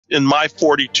in my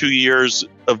 42 years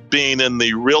of being in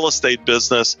the real estate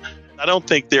business, I don't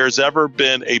think there's ever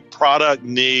been a product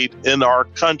need in our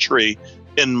country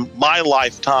in my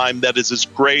lifetime that is as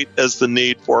great as the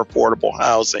need for affordable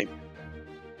housing.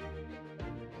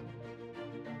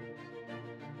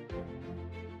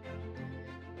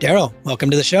 Daryl,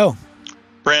 welcome to the show.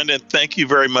 Brandon, thank you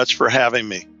very much for having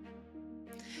me.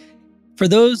 For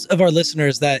those of our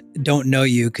listeners that don't know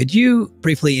you, could you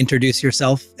briefly introduce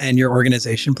yourself and your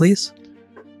organization, please?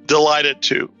 Delighted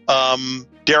to.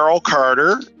 Daryl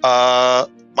Carter.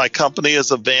 My company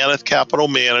is Avanath Capital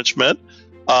Management.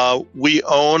 We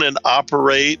own and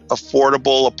operate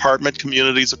affordable apartment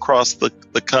communities across the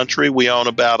country. We own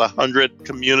about 100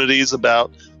 communities,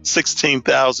 about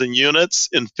 16,000 units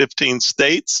in 15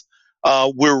 states.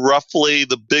 We're roughly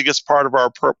the biggest part of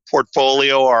our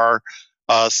portfolio are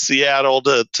Seattle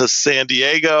to San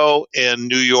Diego and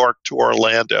New York to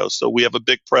Orlando. So we have a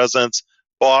big presence,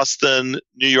 Boston,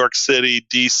 New York City,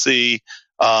 DC,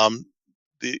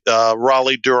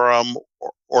 Raleigh, Durham,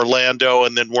 Orlando,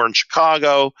 and then we're in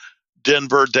Chicago,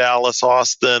 Denver, Dallas,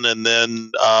 Austin, and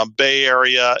then Bay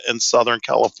Area and Southern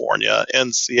California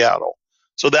and Seattle.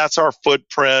 So that's our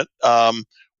footprint.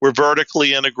 We're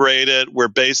vertically integrated. We're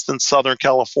based in Southern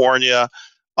California.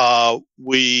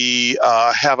 We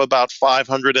have about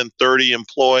 530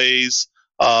 employees.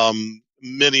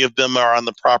 Many of them are on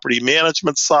the property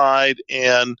management side,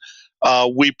 and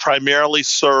we primarily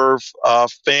serve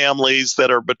families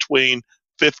that are between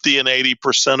 50 and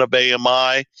 80% of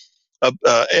AMI,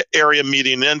 area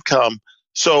median income.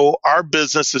 So our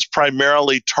business is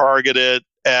primarily targeted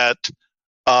at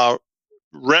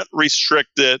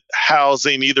rent-restricted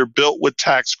housing, either built with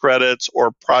tax credits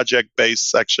or project-based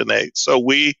Section 8. So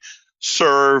we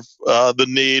serve the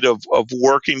need of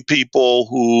working people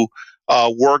who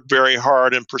work very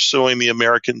hard in pursuing the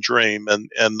American dream.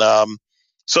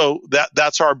 So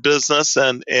that's our business,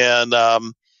 and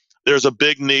there's a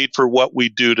big need for what we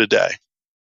do today.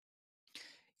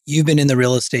 You've been in the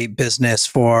real estate business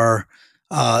for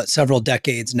several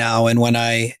decades now. And when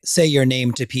I say your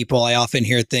name to people, I often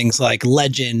hear things like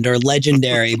legend or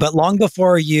legendary. But long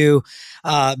before you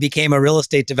became a real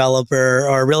estate developer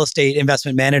or a real estate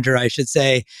investment manager, I should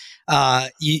say,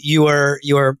 you were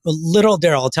little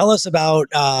Daryl. Tell us about,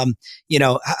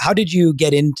 how did you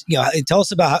get into, tell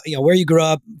us about, where you grew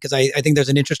up, because I think there's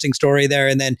an interesting story there,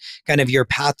 and then kind of your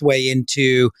pathway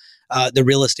into the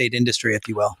real estate industry, if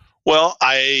you will. Well,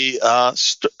 I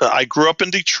grew up in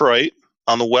Detroit,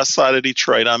 on the west side of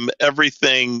Detroit. I'm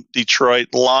everything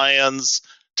Detroit: Lions,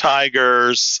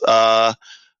 Tigers,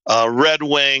 Red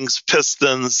Wings,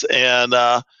 Pistons, and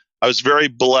I was very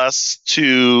blessed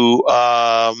to,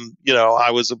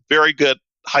 I was a very good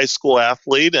high school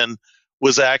athlete and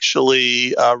was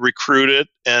actually recruited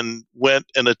and went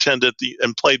and attended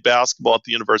and played basketball at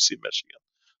the University of Michigan.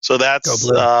 So that's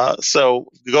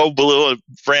go blue. And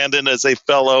Brandon is a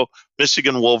fellow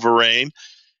Michigan Wolverine.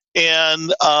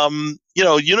 And,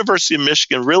 University of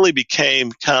Michigan really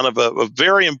became kind of a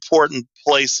very important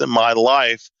place in my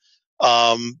life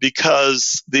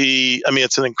because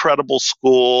it's an incredible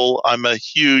school. I'm a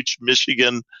huge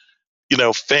Michigan,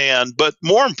 fan. But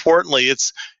more importantly,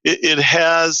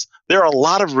 there are a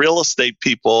lot of real estate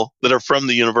people that are from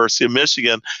the University of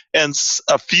Michigan, and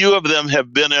a few of them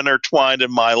have been intertwined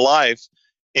in my life.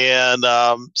 And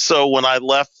so when I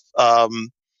left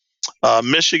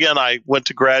Michigan, I went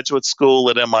to graduate school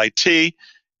at MIT,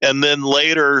 and then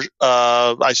later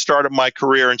I started my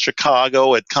career in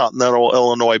Chicago at Continental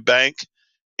Illinois Bank,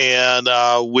 and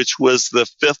which was the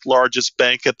fifth largest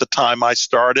bank at the time I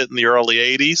started in the early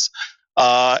 80s.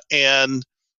 And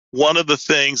one of the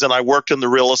things, and I worked in the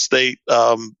real estate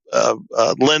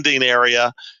lending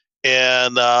area,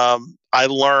 and I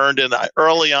learned, and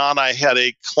early on I had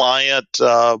a client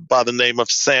by the name of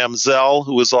Sam Zell,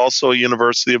 who was also a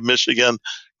University of Michigan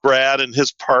grad, and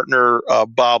his partner,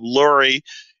 Bob Lurie.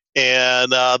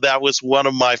 And that was one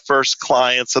of my first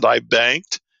clients that I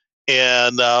banked.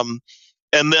 And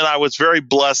then I was very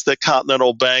blessed at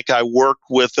Continental Bank. I worked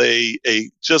with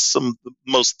just some of the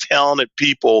most talented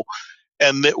people.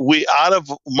 And out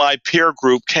of my peer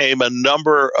group came a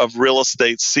number of real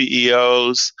estate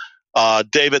CEOs.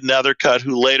 David Nethercutt,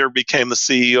 who later became the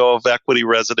CEO of Equity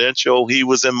Residential, he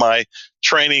was in my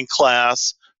training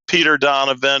class. Peter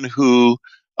Donovan, who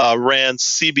ran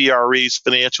CBRE's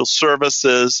financial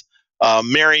services.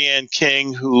 Mary Ann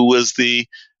King, who's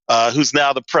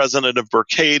now the president of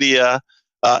Berkadia.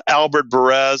 Albert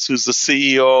Perez, who's the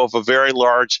CEO of a very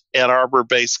large Ann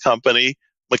Arbor-based company,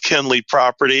 McKinley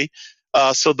Property.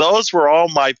 So those were all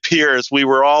my peers. We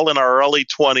were all in our early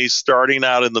 20s starting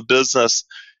out in the business.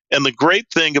 And the great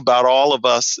thing about all of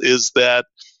us is that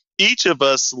each of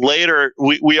us later,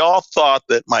 we all thought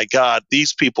that, my God,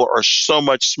 these people are so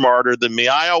much smarter than me.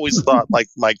 I always thought, like,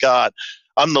 my God,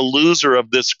 I'm the loser of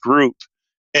this group.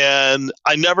 And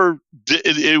I never did,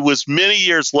 it was many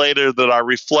years later that I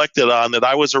reflected on that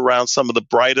I was around some of the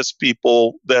brightest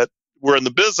people that were in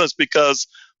the business, because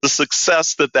the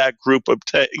success that that group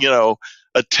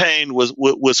attained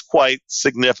was quite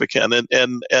significant.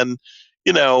 And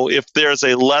if there's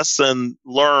a lesson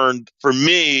learned for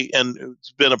me, and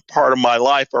it's been a part of my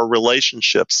life, are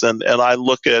relationships. And I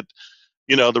look at,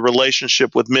 the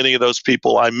relationship with many of those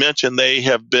people I mentioned. They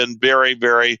have been very,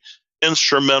 very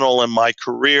instrumental in my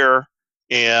career.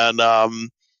 And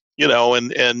some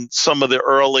of the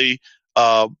early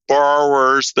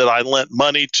borrowers that I lent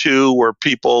money to were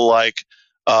people like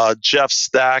Jeff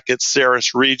Stack at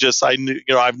Ceres Regis.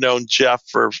 I've known Jeff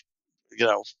for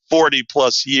 40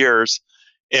 plus years,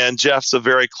 and Jeff's a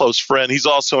very close friend. He's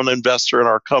also an investor in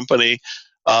our company.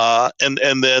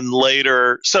 And then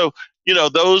later, so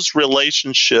those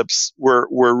relationships were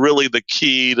really the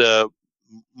key to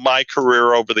my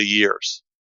career over the years.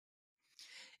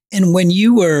 And when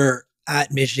you were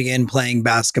at Michigan playing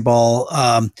basketball,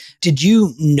 did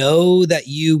you know that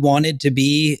you wanted to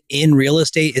be in real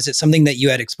estate? Is it something that you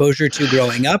had exposure to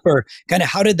growing up, or kind of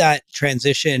how did that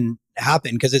transition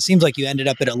happen? Because it seems like you ended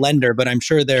up at a lender, but I'm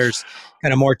sure there's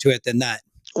kind of more to it than that.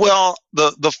 Well,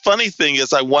 the funny thing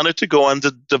is, I wanted to go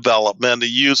into development, to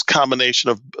use combination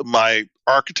of my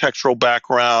architectural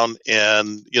background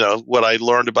and what I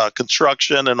learned about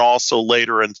construction, and also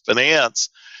later in finance.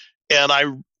 And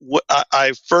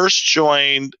I first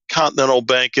joined Continental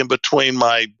Bank in between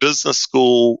my business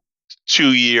school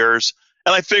 2 years,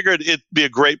 and I figured it'd be a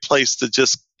great place to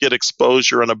just get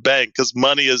exposure in a bank, because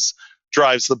money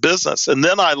drives the business. And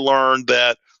then I learned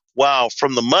that, wow,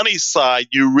 from the money side,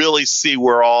 you really see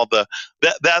where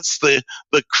that's the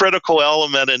critical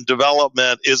element in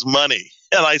development is money.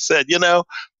 And I said,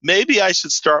 maybe I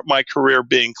should start my career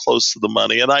being close to the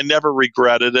money. And I never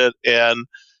regretted it. And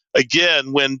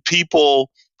again, when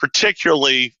people,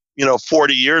 particularly,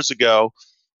 40 years ago,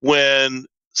 when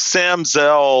Sam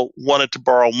Zell wanted to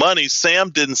borrow money,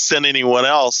 Sam didn't send anyone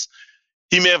else.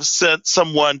 He may have sent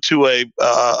someone to a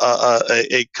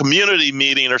community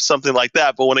meeting or something like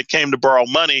that. But when it came to borrow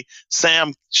money,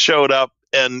 Sam showed up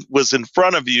and was in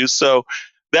front of you. So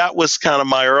that was kind of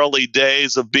my early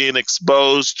days of being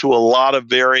exposed to a lot of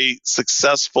very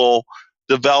successful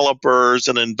developers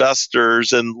and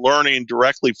investors, and learning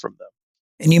directly from them.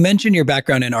 And you mentioned your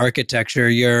background in architecture.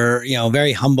 You're,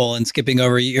 very humble and skipping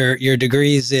over your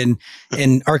degrees in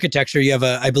architecture.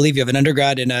 I believe you have an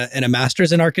undergrad and a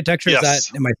master's in architecture.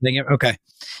 Yes. Am I saying it? Okay.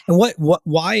 And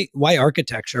why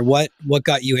architecture? What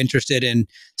got you interested in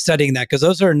studying that? Because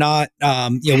those are not,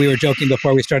 we were joking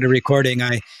before we started recording.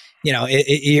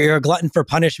 You're a glutton for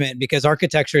punishment, because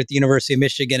architecture at the University of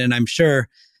Michigan, and I'm sure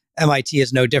MIT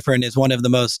is no different, is one of the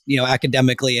most,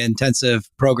 academically intensive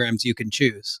programs you can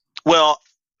choose. Well,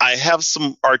 I have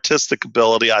some artistic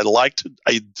ability. I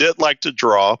did like to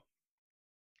draw.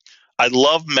 I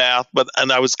love math,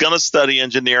 and I was going to study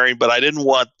engineering, but I didn't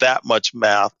want that much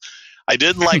math. I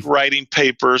didn't like writing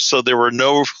papers, so there were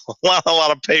a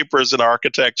lot of papers in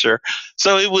architecture.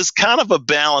 So it was kind of a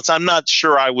balance. I'm not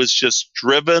sure I was just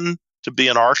driven to be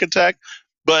an architect,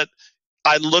 but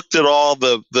I looked at all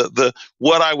the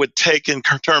what I would take in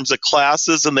terms of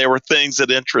classes, and there were things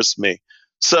that interest me.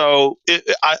 So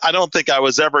I don't think I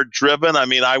was ever driven. I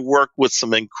mean, I worked with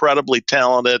some incredibly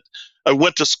talented. I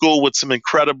went to school with some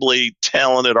incredibly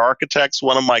talented architects.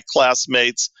 One of my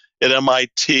classmates at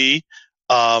MIT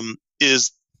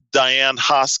is Diane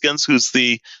Hoskins, who's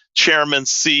the chairman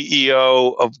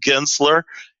CEO of Gensler.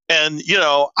 And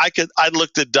I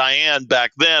looked at Diane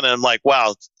back then, and I'm like,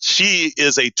 wow, she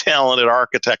is a talented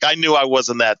architect. I knew I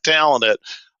wasn't that talented.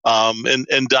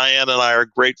 And Diane and I are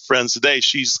great friends today.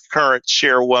 She's current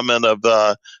chairwoman of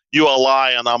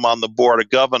ULI, and I'm on the board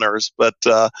of governors. But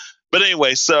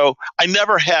anyway, so I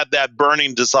never had that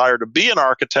burning desire to be an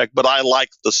architect, but I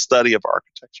liked the study of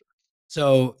architecture.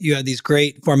 So you had these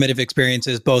great formative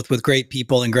experiences, both with great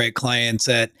people and great clients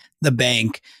at the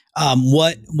bank.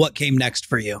 What came next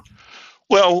for you?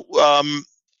 Well,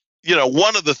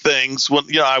 one of the things when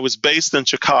I was based in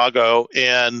Chicago,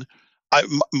 and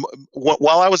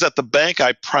while I was at the bank,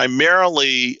 I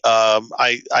primarily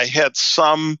I had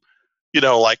some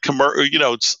like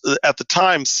at the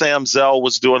time Sam Zell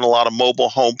was doing a lot of mobile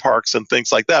home parks and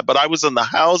things like that, but I was in the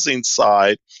housing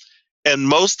side, and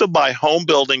most of my home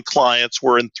building clients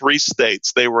were in 3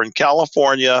 states. They were in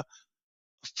California,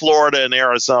 Florida, and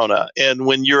Arizona. And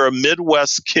when you're a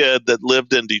Midwest kid that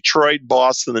lived in Detroit,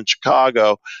 Boston, and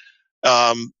Chicago,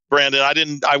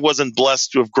 Brandon, I wasn't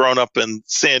blessed to have grown up in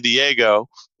San Diego,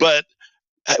 but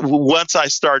once I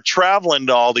started traveling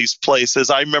to all these places,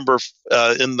 I remember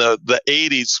in the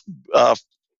 80s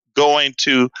going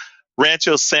to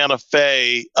Rancho Santa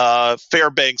Fe,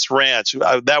 Fairbanks Ranch.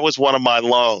 That was one of my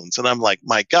loans, and I'm like,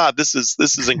 my God, this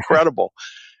is incredible.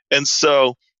 And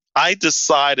so I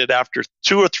decided after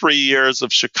 2 or 3 years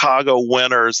of Chicago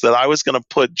winters that I was going to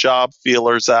put job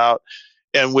feelers out,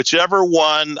 and whichever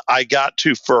one I got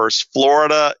to first,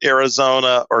 Florida,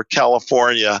 Arizona, or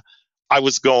California, I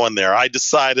was going there. I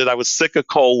decided I was sick of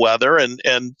cold weather,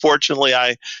 and fortunately,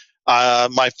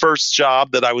 my first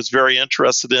job that I was very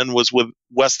interested in was with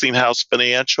Westinghouse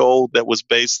Financial, that was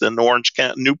based in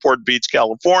Newport Beach,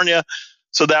 California.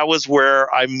 So that was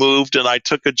where I moved, and I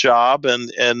took a job, and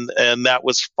that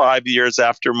was 5 years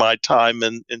after my time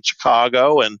in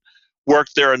Chicago, and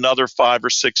worked there another 5 or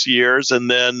 6 years,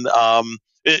 and then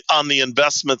on the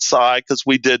investment side, because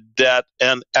we did debt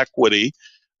and equity.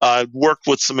 Worked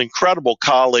with some incredible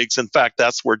colleagues. In fact,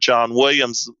 that's where John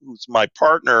Williams, who's my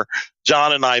partner,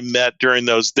 John and I met during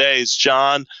those days.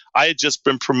 John, I had just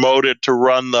been promoted to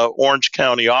run the Orange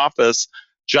County office.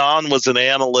 John was an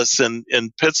analyst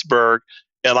in Pittsburgh,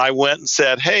 and I went and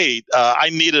said, hey,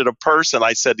 I needed a person.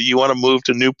 I said, do you want to move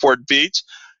to Newport Beach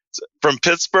from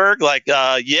Pittsburgh? Like,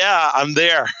 yeah, I'm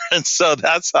there. And so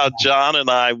that's how John and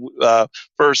I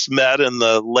first met in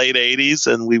the late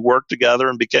 80s, and we worked together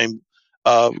and became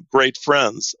great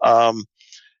friends. And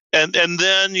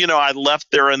then, I left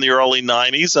there in the early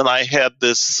 90s, and I had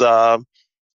this,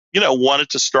 wanted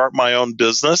to start my own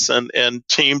business, and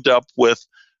teamed up with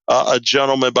a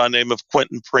gentleman by the name of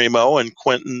Quentin Primo. And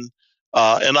Quentin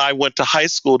and I went to high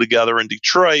school together in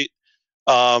Detroit.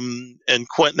 And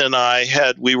Quentin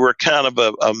and we were kind of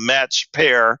a matched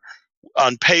pair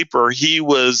on paper. He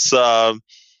went to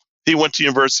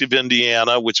University of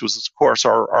Indiana, which was, of course,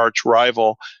 our arch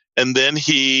rival. And then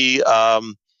we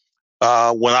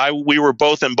were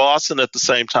both in Boston at the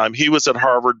same time. He was at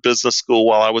Harvard Business School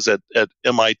while I was at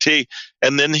MIT.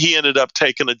 And then he ended up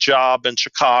taking a job in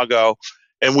Chicago,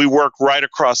 and we worked right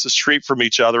across the street from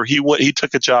each other. He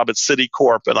took a job at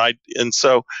Citicorp, and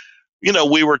so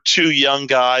we were two young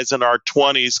guys in our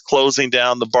 20s closing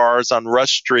down the bars on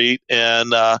Rush Street,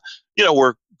 and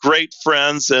we're great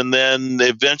friends, and then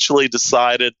eventually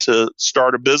decided to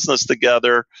start a business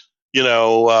together,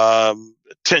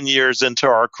 10 years into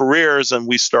our careers, and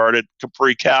we started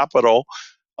Capri Capital,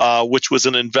 which was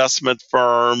an investment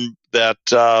firm that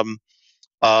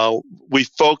we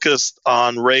focused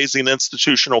on raising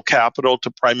institutional capital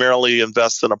to primarily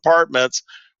invest in apartments.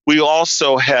 We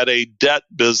also had a debt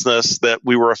business that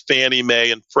we were a Fannie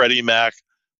Mae and Freddie Mac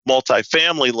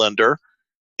multifamily lender.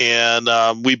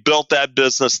 And we built that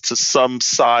business to some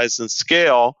size and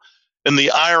scale. And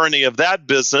the irony of that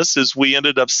business is we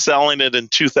ended up selling it in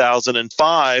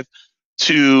 2005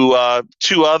 to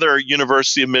two other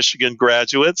University of Michigan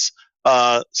graduates,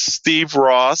 Steve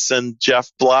Ross and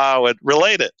Jeff Blau at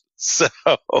Related. So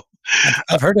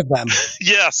I've heard of them.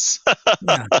 Yes.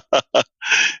 Yeah.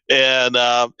 And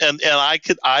I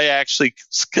actually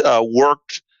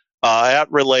worked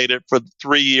at Related for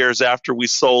 3 years after we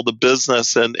sold the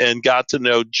business, and got to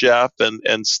know Jeff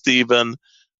and Steven,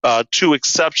 two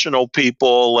exceptional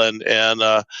people. And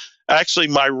actually,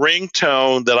 my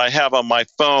ringtone that I have on my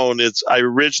phone I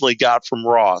originally got from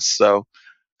Ross. So.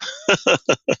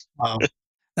 Wow.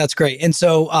 That's great. And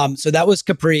so that was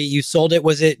Capri. You sold it.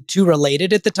 Was it to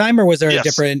Related at the time, or was there a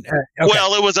different? Okay.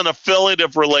 Well, it was an affiliate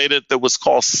of Related that was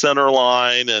called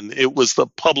Centerline, and it was the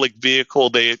public vehicle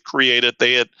they had created.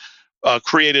 They had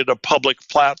created a public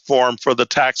platform for the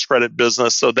tax credit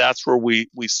business, so that's where we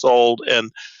sold.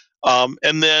 And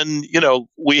then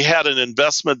we had an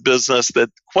investment business that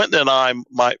Quentin and I,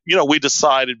 we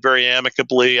decided very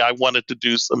amicably I wanted to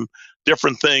do some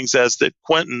different things, as did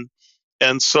Quentin.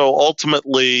 And so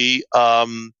ultimately,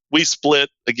 we split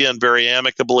again very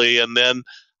amicably. And then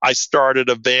I started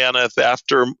Avanath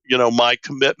after my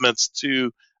commitments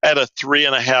I had a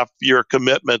 3.5-year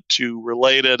commitment to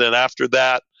Related, and after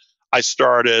that, I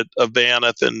started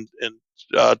Avanath in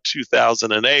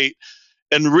 2008.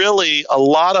 And really, a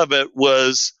lot of it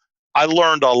was I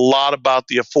learned a lot about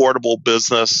the affordable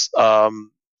business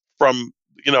from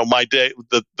my day,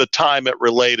 the time at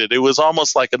Related. It was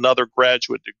almost like another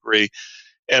graduate degree.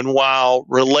 And while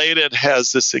Related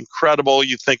has this incredible,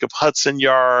 you think of Hudson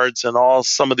Yards and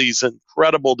some of these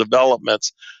incredible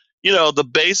developments, the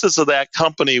basis of that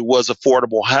company was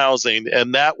affordable housing.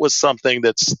 And that was something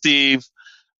that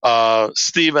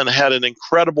Stephen had an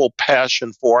incredible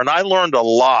passion for. And I learned a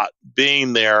lot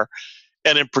being there.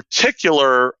 And in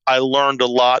particular, I learned a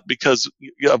lot because,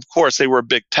 of course, they were a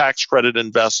big tax credit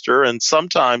investor. And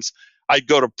sometimes I'd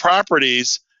go to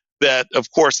properties that,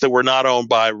 of course, that were not owned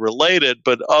by Related,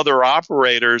 but other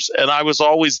operators. And I was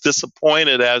always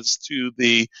disappointed as to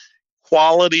the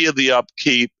quality of the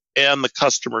upkeep and the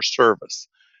customer service.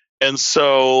 And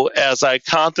so as I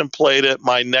contemplated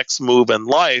my next move in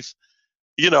life,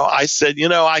 I said,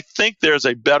 I think there's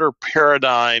a better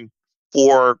paradigm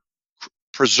for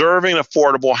preserving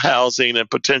affordable housing and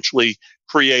potentially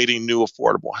creating new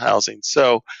affordable housing.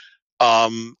 So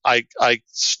I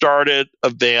started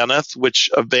Avanath, which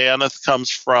Avanath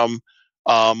comes from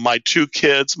my two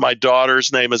kids. My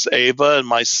daughter's name is Ava, and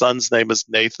my son's name is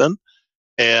Nathan.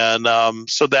 And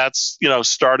so that's,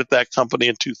 started that company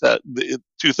in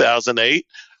 2008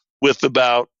 with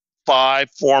about five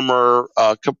former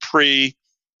Capri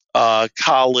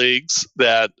colleagues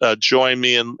that joined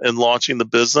me in launching the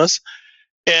business.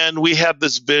 And we had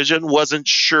this vision, wasn't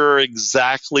sure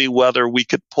exactly whether we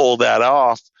could pull that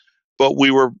off, but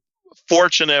we were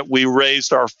fortunate. We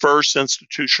raised our first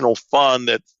institutional fund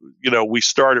that, we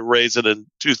started raising in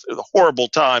a horrible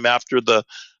time after the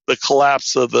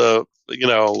collapse of the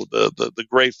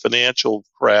great financial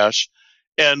crash.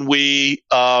 And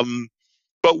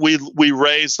but we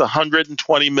raised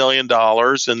 $120 million,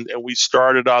 and we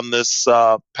started on this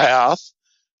path.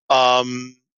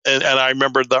 And I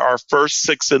remember our first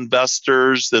six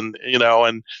investors, and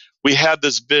we had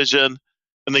this vision.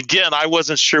 And again, I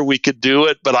wasn't sure we could do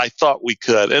it, but I thought we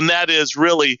could. And that is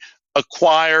really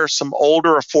acquire some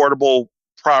older affordable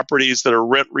properties that are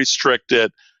rent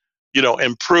restricted,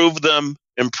 improve them,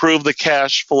 improve the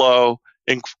cash flow,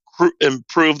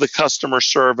 improve the customer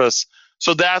service.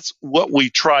 So that's what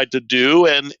we tried to do,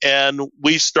 and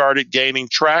we started gaining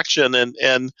traction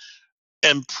and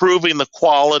improving the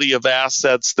quality of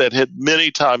assets that had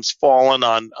many times fallen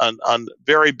on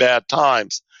very bad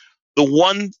times. The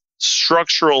one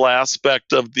structural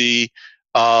aspect of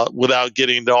without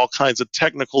getting into all kinds of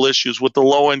technical issues with the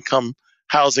low-income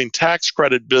housing tax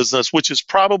credit business, which is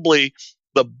probably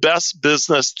the best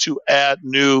business to add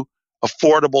new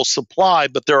affordable supply,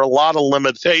 but there are a lot of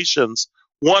limitations,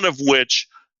 one of which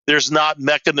there's not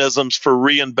mechanisms for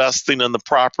reinvesting in the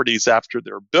properties after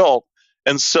they're built.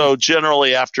 And so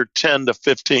generally after 10 to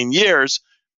 15 years,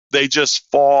 they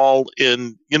just fall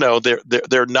in,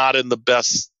 they're not in the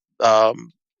best,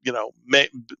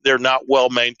 they're not well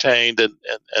maintained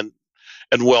and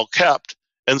well kept.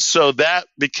 And so that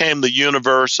became the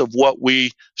universe of what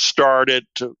we started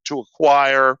to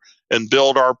acquire and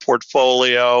build our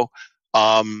portfolio.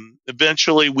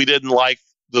 Eventually, we didn't like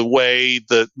the way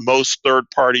that most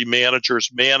third-party managers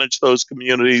manage those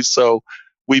communities, so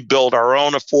we built our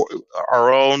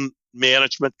own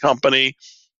management company,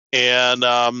 and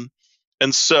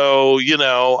so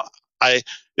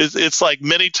it's like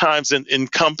many times in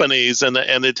companies, and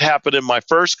it happened in my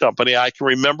first company. I can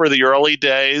remember the early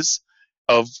days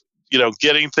of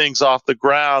getting things off the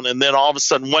ground, and then all of a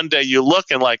sudden one day you look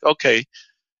and like, okay,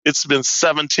 it's been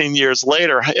 17 years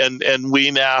later, and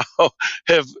we now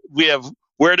have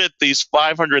where did these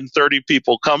 530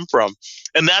 people come from?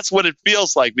 And that's what it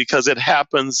feels like, because it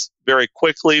happens very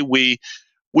quickly. We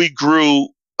grew.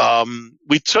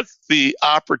 We took the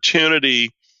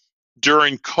opportunity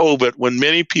during COVID when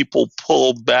many people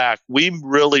pulled back. We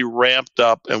really ramped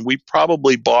up, and we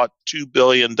probably bought $2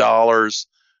 billion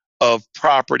of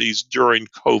properties during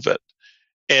COVID.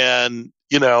 And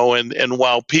and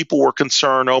while people were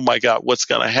concerned, oh my God, what's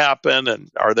going to happen, and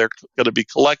are there going to be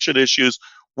collection issues,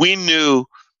 we knew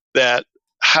that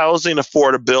housing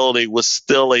affordability was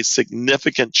still a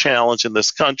significant challenge in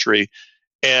this country.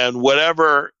 And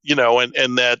whatever,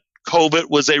 and that COVID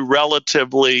was a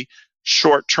relatively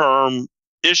short-term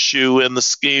issue in the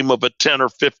scheme of a 10 or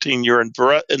 15-year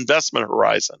investment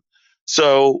horizon.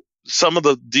 So some of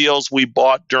the deals we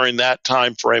bought during that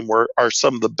time frame are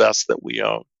some of the best that we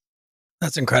own.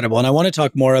 That's incredible. And I want to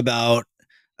talk more about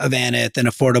Avanath and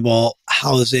affordable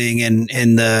housing and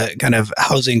the kind of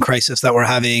housing crisis that we're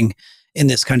having in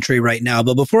this country right now.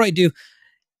 But before I do,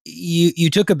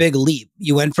 you took a big leap.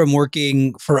 You went from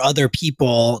working for other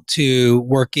people to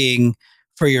working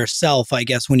for yourself, I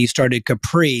guess, when you started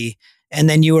Capri, and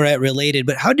then you were at Related.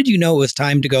 But how did you know it was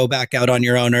time to go back out on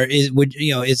your own? Or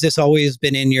is this always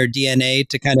been in your DNA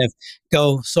to kind of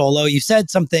go solo? You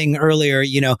said something earlier,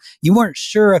 you weren't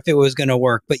sure if it was going to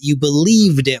work, but you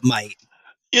believed it might.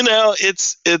 I'm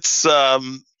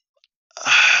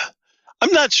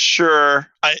not sure.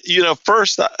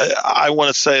 First, I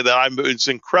want to say that I was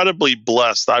incredibly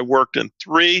blessed. I worked in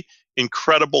three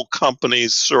incredible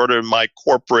companies sort of in my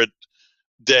corporate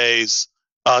days.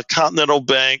 Continental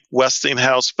Bank,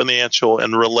 Westinghouse Financial,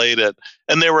 and Related.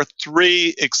 And there were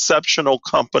three exceptional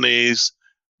companies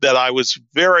that I was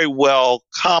very well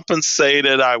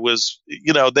compensated. I was,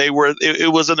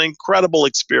 it was an incredible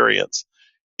experience.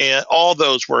 And all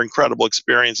those were incredible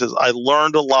experiences. I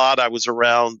learned a lot. I was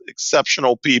around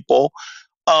exceptional people.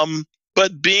 Um,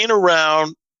 but being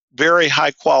around very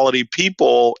high quality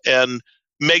people and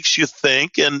makes you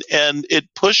think, and it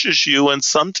pushes you. And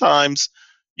sometimes,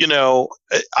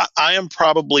 I am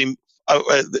probably,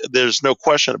 there's no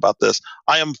question about this.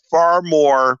 I am far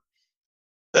more,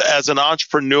 as an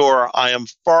entrepreneur, I am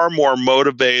far more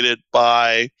motivated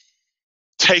by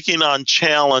taking on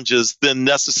challenges than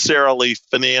necessarily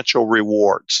financial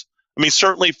rewards. I mean,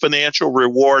 certainly financial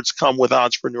rewards come with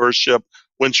entrepreneurship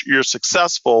when you're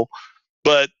successful,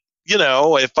 but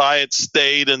if I had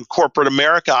stayed in corporate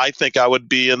America, I think I would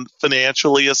be in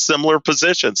financially a similar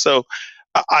position. So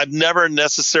I've never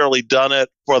necessarily done it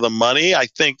for the money. I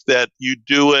think that you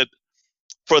do it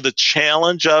for the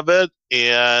challenge of it.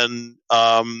 And,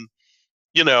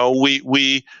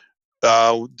 we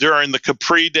during the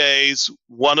Capri days,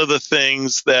 one of the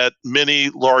things that many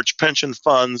large pension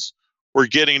funds were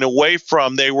getting away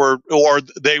from, they were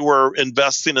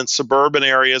investing in suburban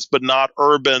areas, but not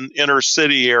urban inner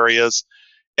city areas.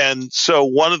 And so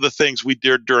one of the things we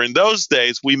did during those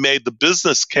days, we made the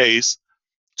business case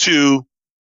to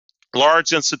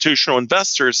large institutional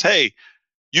investors. Hey,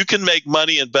 you can make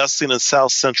money investing in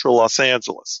South Central Los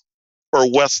Angeles or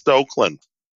West Oakland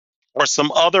or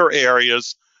some other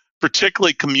areas,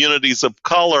 particularly communities of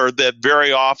color that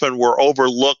very often were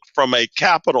overlooked from a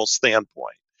capital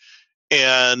standpoint.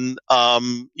 And,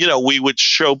 we would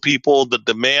show people the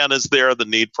demand is there, the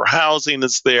need for housing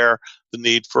is there, the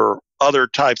need for other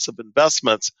types of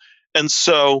investments. And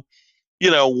so,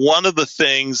 one of the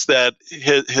things that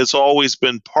has always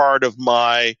been part of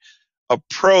my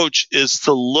approach is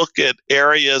to look at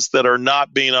areas that are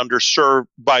not being served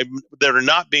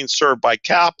by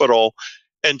capital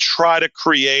and try to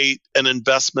create an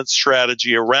investment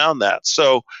strategy around that.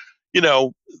 So,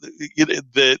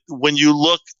 when you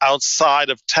look outside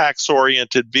of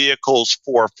tax-oriented vehicles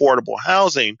for affordable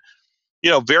housing,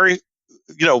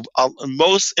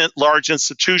 most large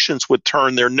institutions would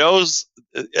turn their nose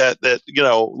at that,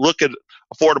 look at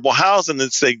affordable housing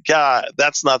and say, God,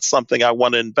 that's not something I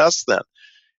want to invest in.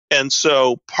 And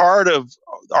so part of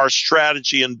our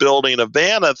strategy in building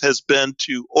Avanath has been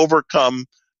to overcome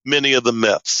many of the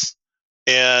myths.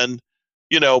 And,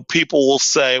 people will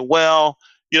say, well,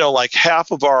 like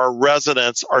half of our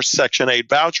residents are Section 8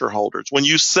 voucher holders. When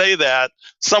you say that,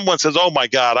 someone says, oh my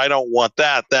God, I don't want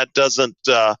that. That doesn't,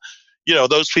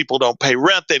 those people don't pay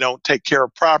rent. They don't take care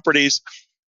of properties.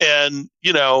 And,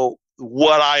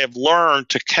 what I have learned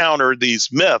to counter these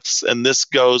myths, and this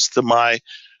goes to my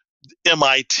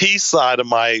MIT side of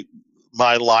my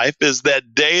life, is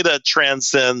that data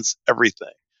transcends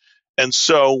everything. And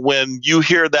so when you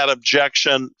hear that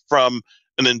objection from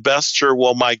an investor,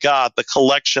 well, my God, the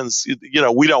collections,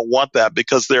 we don't want that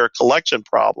because there are collection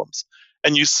problems.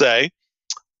 And you say,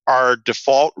 our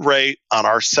default rate on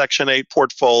our Section 8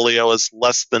 portfolio is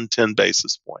less than 10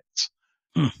 basis points.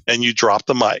 And you drop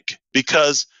the mic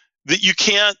because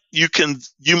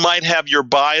you might have your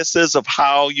biases of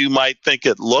how you might think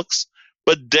it looks,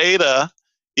 but data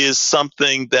is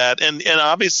something that, and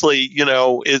obviously,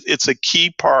 it's a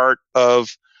key part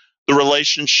of the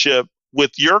relationship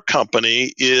with your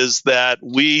company is that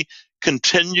we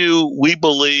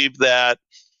believe that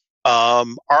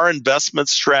our investment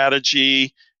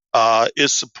strategy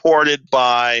is supported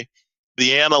by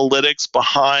the analytics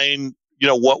behind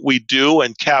what we do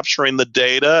and capturing the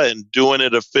data and doing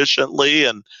it efficiently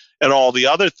and all the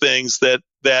other things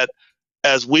that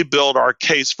as we build our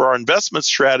case for our investment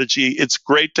strategy, it's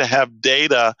great to have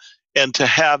data and to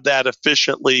have that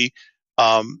efficiently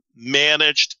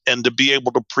managed and to be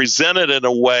able to present it in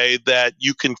a way that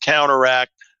you can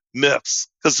counteract myths.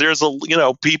 Because there's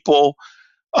people,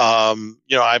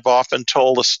 I've often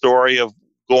told a story of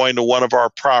going to one of our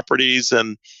properties,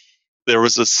 and there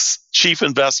was a chief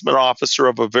investment officer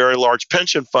of a very large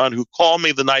pension fund who called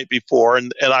me the night before,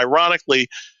 and ironically,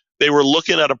 they were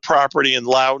looking at a property in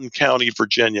Loudoun County,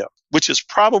 Virginia, which is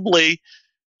probably,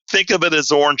 think of it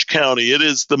as Orange County. It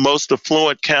is the most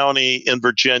affluent county in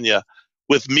Virginia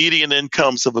with median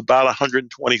incomes of about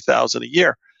 $120,000 a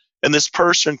year. And this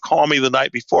person called me the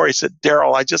night before. He said,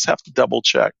 Daryl, I just have to double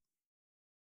check.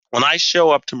 When I show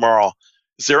up tomorrow,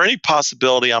 is there any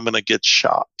possibility I'm going to get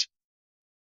shot?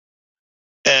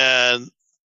 And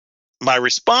my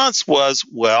response was,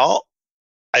 well,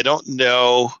 I don't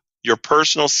know your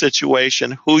personal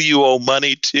situation, who you owe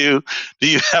money to. Do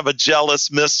you have a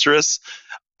jealous mistress?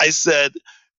 I said,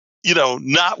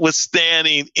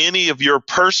 notwithstanding any of your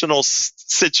personal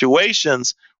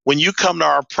situations, when you come to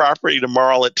our property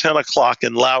tomorrow at 10 o'clock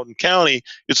in Loudoun County,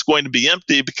 it's going to be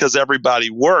empty because everybody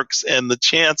works and the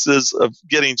chances of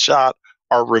getting shot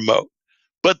are remote.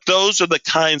 But those are the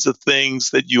kinds of things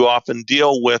that you often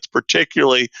deal with,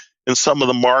 particularly in some of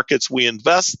the markets we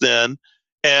invest in,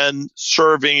 and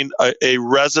serving a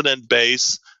resident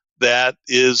base that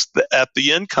is at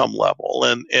the income level.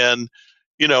 And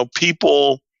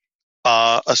people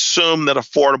assume that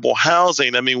affordable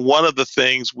housing, I mean, one of the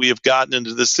things we have gotten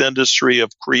into this industry of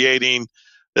creating,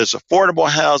 there's affordable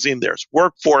housing, there's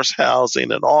workforce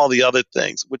housing, and all the other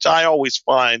things, which I always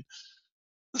find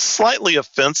slightly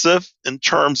offensive in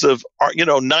terms of,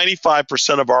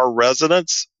 95% of our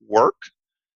residents work,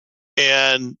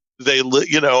 and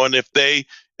and if they,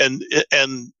 and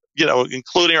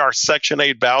including our Section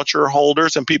 8 voucher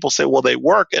holders, and people say, well, they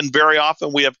work, and very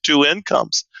often we have two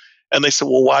incomes. And they say,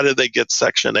 well, why do they get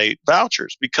Section 8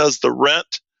 vouchers? Because the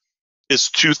rent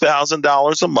is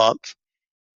 $2,000 a month.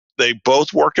 They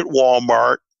both work at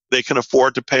Walmart. They can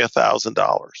afford to pay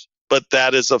 $1,000. But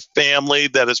that is a family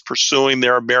that is pursuing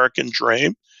their American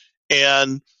dream.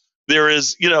 And there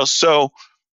is, so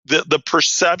the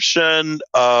perception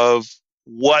of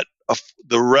what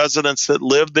the residents that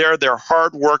live there, they're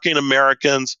hardworking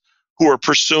Americans who are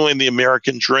pursuing the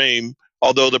American dream,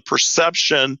 although the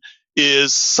perception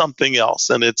is something else,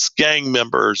 and it's gang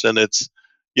members, and it's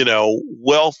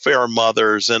welfare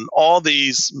mothers, and all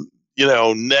these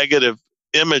negative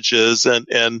images.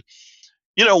 And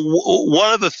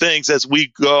one of the things as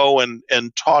we go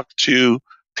and talk to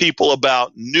people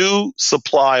about new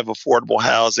supply of affordable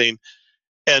housing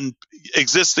and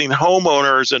existing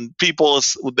homeowners and people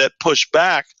that push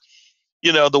back,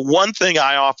 the one thing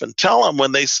I often tell them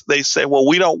when they say, well,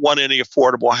 we don't want any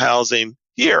affordable housing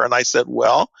here, and I said,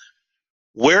 well,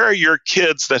 where are your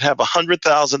kids that have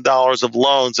 $100,000 of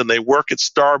loans and they work at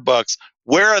Starbucks?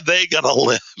 Where are they going to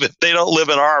live if they don't live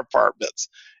in our apartments?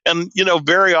 And,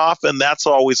 very often that's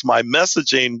always my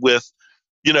messaging with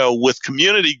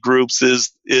community groups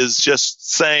is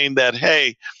just saying that,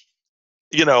 hey,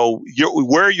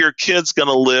 where are your kids going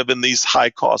to live in these high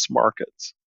cost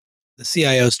markets? The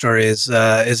CIO story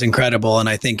is incredible, and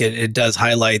I think it does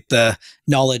highlight the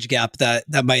knowledge gap that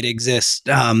might exist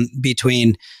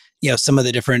between some of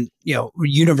the different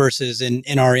universes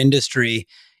in our industry.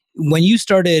 When you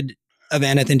started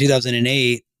Avanath in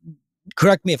 2008,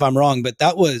 correct me if I'm wrong, but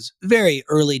that was very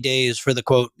early days for the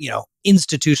quote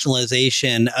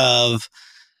institutionalization of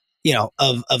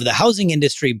of the housing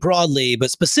industry broadly, but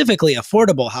specifically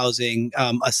affordable housing,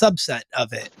 a subset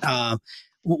of it.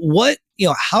 What,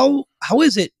 how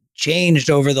has it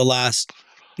changed over the last,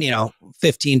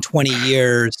 15, 20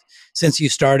 years since you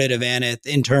started Avanath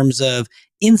in terms of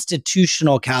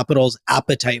institutional capital's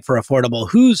appetite for affordable?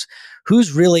 Who's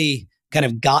really kind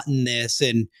of gotten this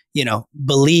and,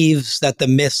 believes that the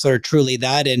myths are truly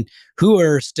that, and who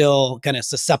are still kind of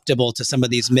susceptible to some of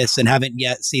these myths and haven't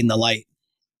yet seen the light?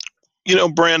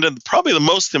 Brandon, probably the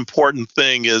most important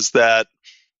thing is that,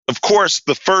 of course,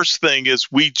 the first thing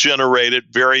is we generated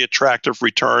very attractive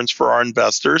returns for our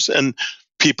investors, and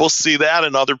people see that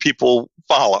and other people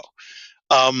follow.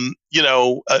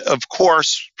 Of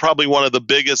course, probably one of the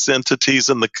biggest entities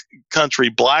in the country,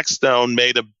 Blackstone,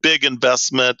 made a big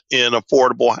investment in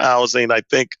affordable housing, I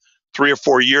think 3 or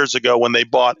 4 years ago when they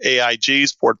bought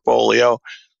AIG's portfolio.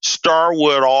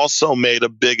 Starwood also made a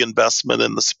big investment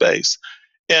in the space.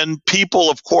 And people,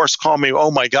 of course, call me,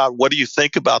 oh my God, what do you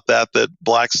think about that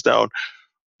Blackstone?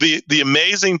 The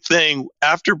amazing thing,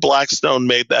 after Blackstone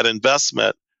made that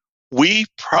investment, we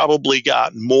probably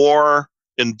got more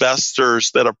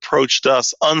investors that approached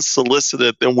us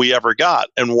unsolicited than we ever got.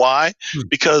 And why?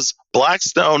 Because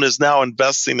Blackstone is now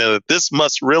investing in it. This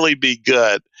must really be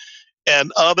good.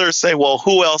 And others say, well,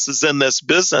 who else is in this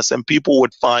business? And people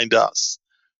would find us.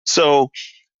 So,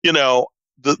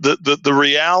 the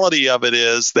reality of it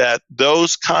is that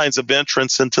those kinds of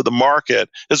entrants into the market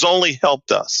has only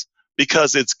helped us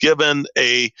because it's given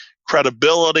a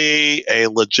credibility, a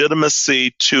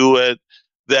legitimacy to it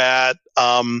that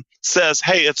says,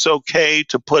 hey, it's okay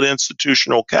to put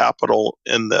institutional capital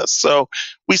in this. So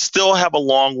we still have a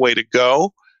long way to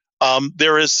go.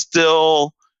 There is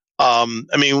still,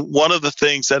 one of the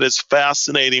things that is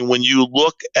fascinating when you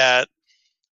look at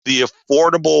the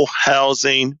affordable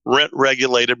housing rent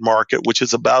regulated market, which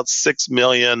is about 6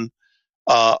 million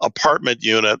apartment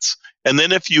units. And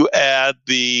then if you add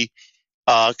the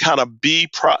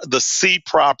the C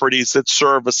properties that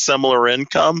serve a similar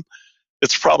income,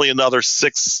 it's probably another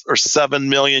 6 or 7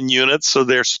 million units. So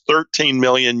there's 13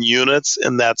 million units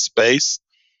in that space.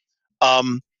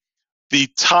 the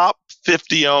top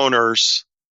 50 owners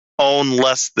own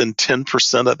less than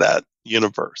 10% of that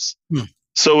universe. Hmm.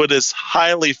 So it is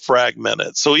highly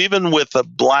fragmented. So even with a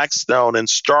Blackstone and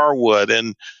Starwood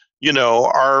and,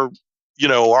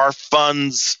 our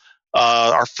funds,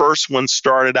 our first one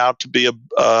started out to be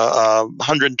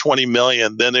 120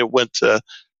 million. Then it went to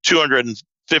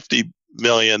 250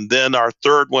 million. Then our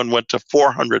third one went to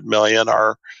 400 million.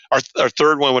 Our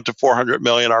third one went to 400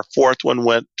 million. Our fourth one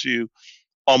went to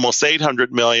almost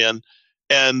 800 million.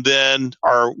 And then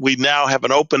we now have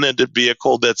an open-ended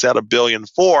vehicle that's at $1.4 billion,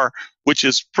 which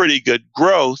is pretty good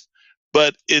growth.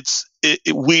 But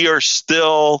we are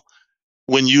still,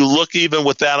 when you look even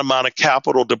with that amount of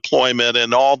capital deployment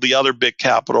and all the other big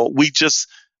capital,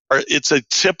 it's a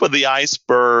tip of the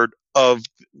iceberg of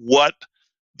what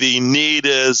the need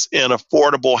is in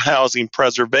affordable housing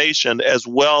preservation, as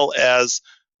well as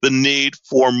the need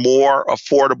for more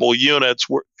affordable units,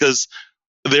 because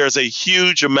there's a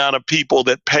huge amount of people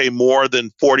that pay more than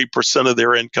 40% of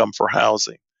their income for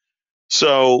housing.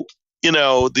 So,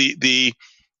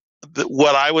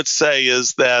 what I would say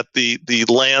is that the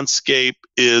landscape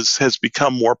has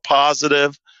become more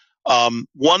positive.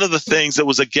 One of the things that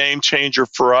was a game changer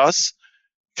for us,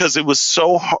 because it was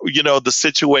so, the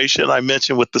situation I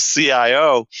mentioned with the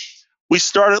CIO, we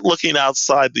started looking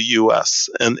outside the U.S.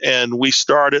 and we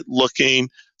started looking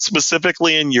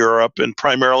specifically in Europe and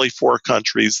primarily four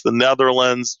countries: the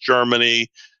Netherlands,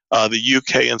 Germany, the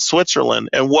UK, and Switzerland.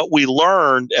 And what we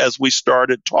learned as we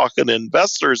started talking to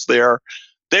investors there,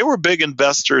 they were big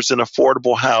investors in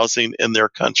affordable housing in their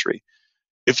country.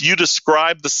 If you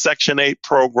describe the Section 8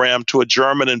 program to a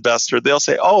German investor, they'll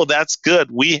say, "Oh, that's good.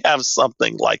 We have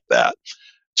something like that."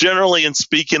 Generally, in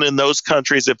speaking, in those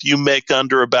countries, if you make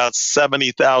under about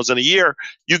 $70,000 a year,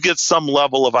 you get some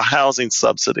level of a housing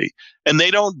subsidy, and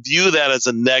they don't view that as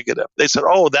a negative. They said,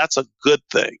 "Oh, that's a good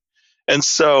thing." And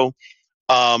so,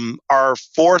 our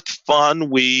fourth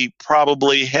fund, we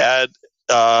probably had,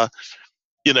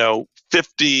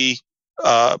 50,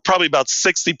 probably about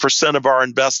 60% of our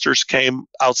investors came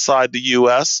outside the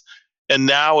U.S. And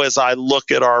now, as I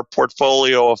look at our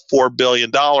portfolio of $4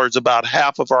 billion, about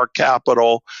half of our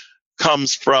capital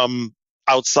comes from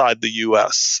outside the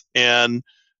U.S. And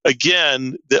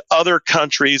again, the other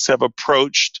countries have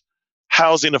approached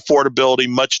housing affordability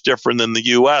much different than the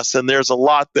U.S. And there's a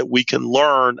lot that we can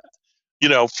learn,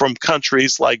 from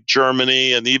countries like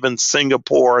Germany and even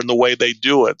Singapore and the way they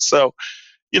do it. So,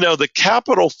 the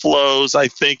capital flows, I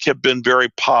think, have been very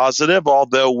positive,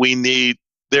 although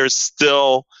there's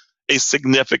still a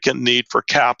significant need for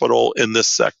capital in this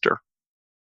sector.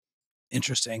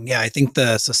 Interesting. Yeah, I think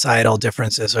the societal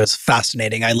differences are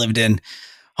fascinating. I lived in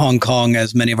Hong Kong,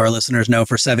 as many of our listeners know,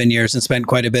 for 7 years and spent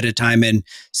quite a bit of time in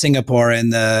Singapore,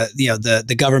 and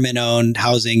the government owned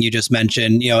housing you just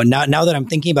mentioned. Now that I'm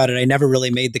thinking about it, I never really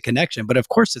made the connection, but of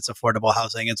course it's affordable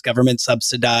housing. It's government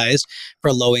subsidized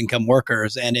for low income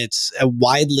workers, and it's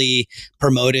widely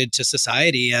promoted to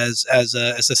society as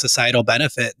a societal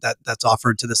benefit that's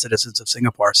offered to the citizens of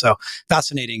Singapore. So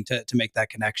fascinating to make that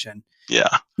connection.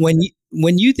 Yeah.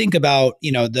 When you think about,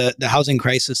 the housing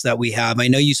crisis that we have, I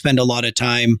know you spend a lot of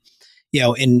time,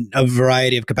 in a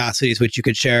variety of capacities, which you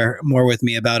could share more with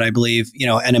me about, I believe,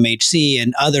 NMHC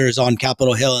and others on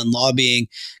Capitol Hill and lobbying.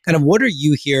 Kind of what are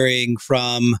you hearing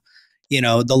from,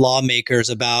 the lawmakers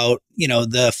about,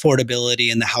 the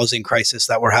affordability and the housing crisis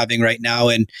that we're having right now?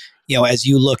 And, as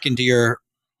you look into your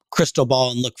crystal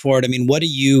ball and look forward, I mean, what do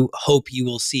you hope you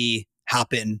will see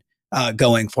happen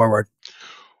going forward?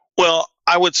 Well,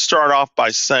 I would start off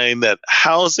by saying that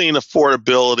housing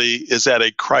affordability is at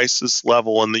a crisis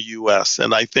level in the U.S.,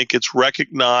 and I think it's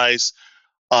recognized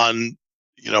on,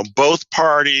 both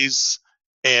parties,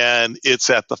 and it's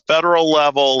at the federal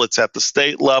level, it's at the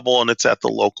state level, and it's at the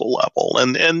local level,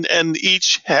 and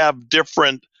each have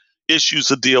different issues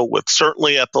to deal with.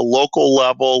 Certainly at the local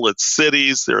level, it's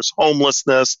cities, there's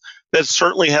homelessness that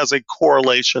certainly has a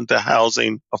correlation to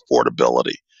housing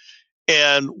affordability.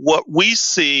 And what we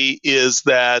see is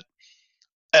that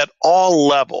at all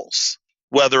levels,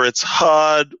 whether it's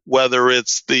HUD, whether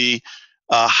it's the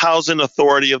Housing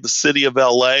Authority of the City of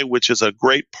LA, which is a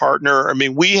great partner. I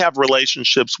mean, we have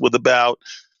relationships with about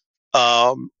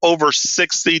over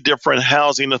 60 different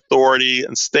housing authority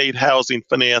and state housing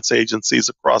finance agencies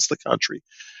across the country.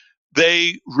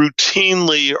 They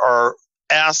routinely are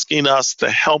asking us to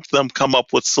help them come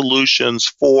up with solutions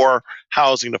for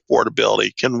housing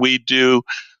affordability. Can we do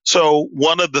so?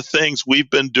 One of the things we've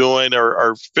been doing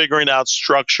are figuring out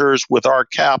structures with our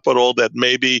capital that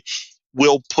maybe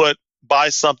we'll buy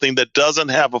something that doesn't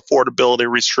have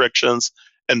affordability restrictions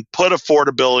and put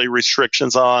affordability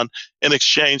restrictions on in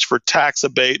exchange for tax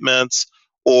abatements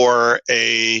or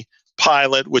a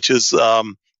pilot, which is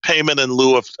payment in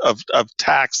lieu of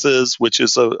taxes, which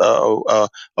is a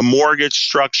mortgage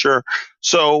structure.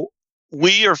 So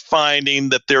we are finding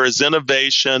that there is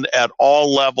innovation at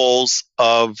all levels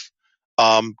of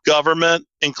government,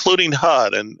 including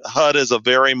HUD, and HUD is a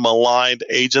very maligned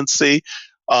agency.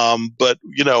 But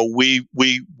we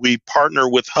partner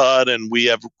with HUD, and we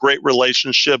have great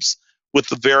relationships with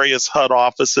the various HUD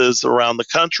offices around the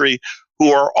country,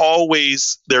 who are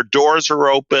always, their doors are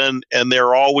open and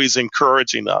they're always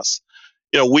encouraging us.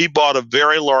 We bought a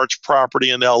very large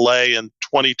property in LA in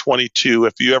 2022.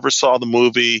 If you ever saw the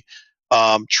movie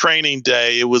Training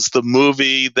Day, it was the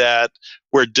movie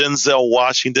where Denzel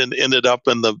Washington ended up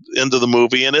in the end of the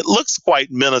movie, and it looks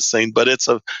quite menacing, but it's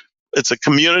a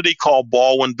community called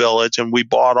Baldwin Village, and we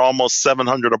bought almost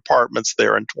 700 apartments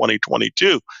there in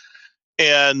 2022.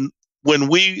 And when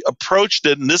we approached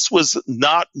it, and this was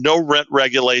no rent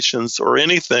regulations or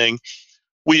anything,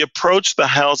 we approached the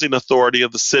housing authority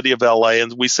of the city of LA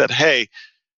and we said, hey,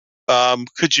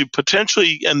 could you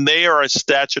potentially, and they are a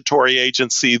statutory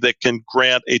agency that can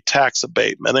grant a tax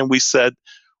abatement. And we said,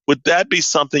 would that be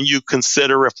something you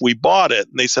consider if we bought it?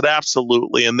 And they said,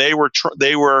 absolutely. And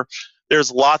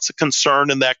there's lots of concern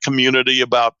in that community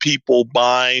about people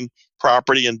buying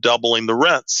property and doubling the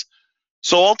rents.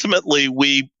 So ultimately,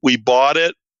 we bought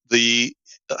it. The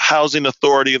housing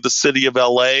authority of the city of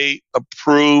LA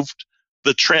approved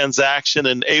the transaction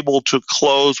and able to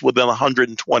close within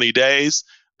 120 days.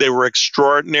 They were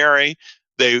extraordinary.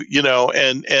 And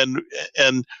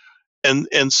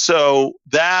so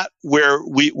that, where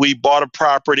we bought a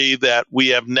property that we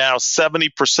have now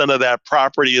 70% of that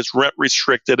property is rent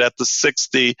restricted at the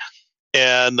 60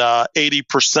 and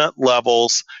 80%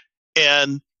 levels.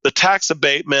 And the tax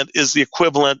abatement is the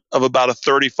equivalent of about a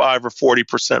 35 or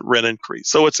 40% rent increase.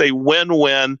 So it's a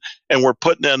win-win, and we're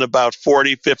putting in about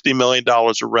 $40-50 million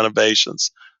of renovations.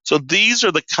 So these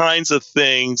are the kinds of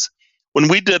things. When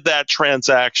we did that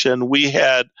transaction, we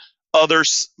had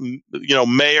others,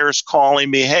 mayors calling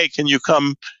me, hey, can you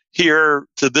come here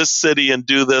to this city and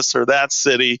do this or that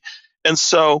city? And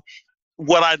so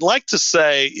what I'd like to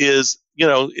say is,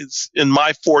 it's in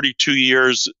my 42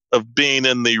 years of being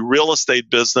in the real estate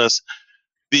business,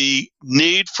 the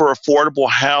need for affordable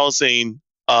housing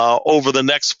over the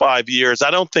next 5 years, I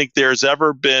don't think there's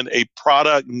ever been a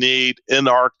product need in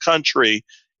our country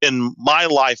in my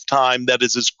lifetime that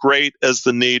is as great as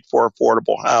the need for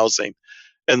affordable housing.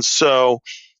 And so,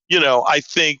 I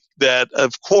think that,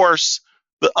 of course,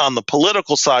 on the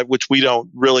political side, which we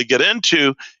don't really get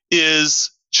into,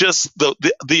 is just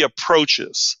the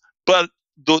approaches. But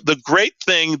the great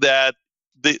thing that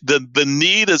the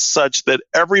need is such that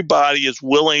everybody is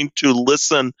willing to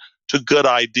listen to good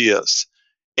ideas.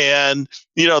 And,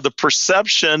 the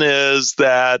perception is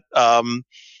that,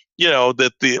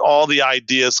 that all the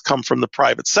ideas come from the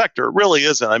private sector. It really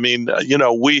isn't. I mean,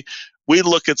 we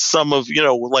look at some of,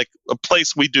 like a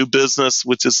place we do business,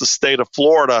 which is the state of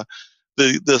Florida.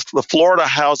 The Florida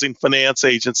Housing Finance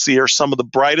Agency are some of the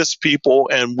brightest people,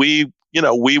 and we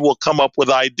will come up with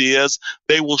ideas.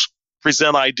 They will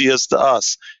present ideas to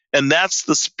us. And that's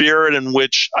the spirit in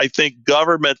which I think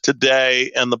government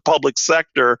today and the public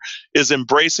sector is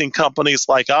embracing companies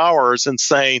like ours and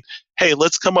saying, hey,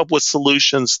 let's come up with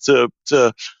solutions to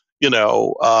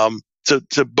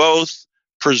both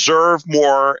preserve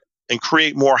more and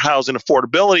create more housing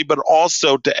affordability, but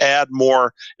also to add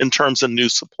more in terms of new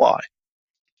supply.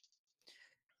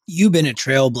 You've been a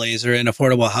trailblazer in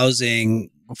affordable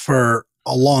housing for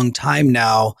a long time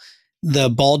now. The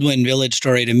Baldwin Village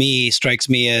story to me strikes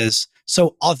me as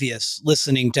so obvious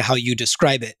listening to how you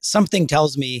describe it. Something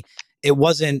tells me it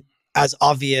wasn't as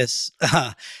obvious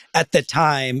at the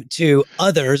time to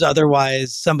others.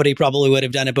 Otherwise, somebody probably would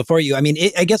have done it before you. I mean,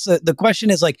 I guess the question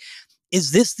is like,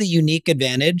 is this the unique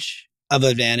advantage of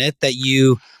Avanath, that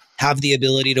you have the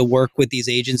ability to work with these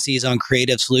agencies on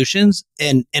creative solutions?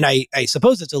 And I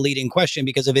suppose it's a leading question,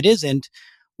 because if it isn't,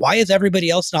 why is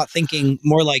everybody else not thinking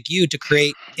more like you to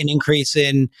create an increase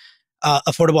in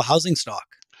affordable housing stock?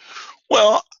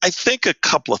 Well, I think a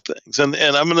couple of things, and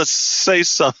I'm going to say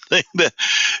something that,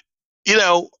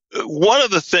 one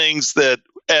of the things that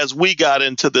as we got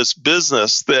into this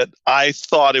business that I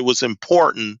thought it was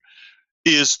important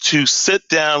is to sit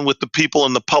down with the people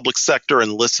in the public sector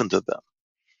and listen to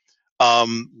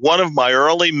them. One of my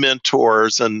early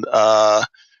mentors and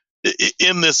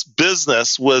in this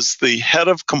business was the head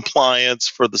of compliance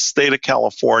for the state of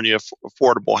California for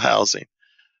affordable housing.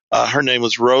 Her name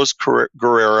was Rose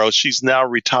Guerrero. She's now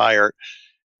retired.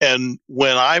 And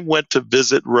when I went to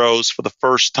visit Rose for the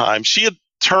first time, she had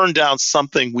turned down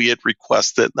something we had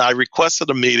requested. And I requested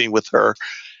a meeting with her.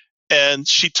 And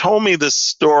she told me this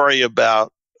story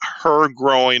about her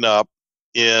growing up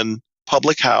in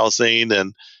public housing.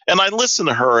 And I listened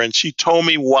to her, and she told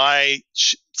me why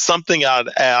something I'd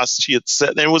asked. She had said,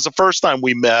 and it was the first time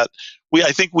we met.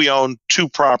 I think we owned 2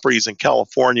 properties in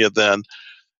California then.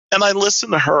 And I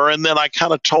listened to her, and then I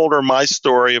kind of told her my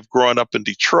story of growing up in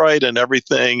Detroit and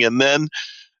everything. And then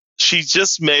she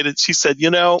just made it. She said,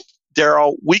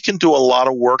 Daryl, we can do a lot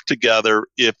of work together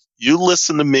if you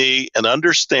listen to me and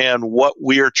understand what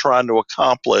we are trying to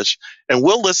accomplish, and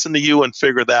we'll listen to you and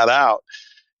figure that out.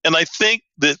 And I think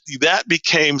that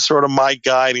became sort of my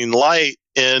guiding light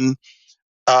in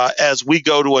as we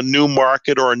go to a new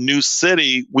market or a new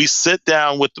city, we sit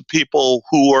down with the people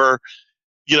who are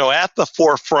at the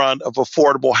forefront of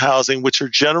affordable housing, which are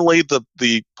generally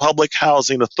the public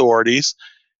housing authorities,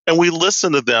 and we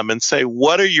listen to them and say,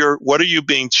 what are you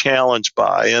being challenged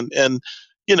by? And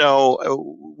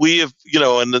we have,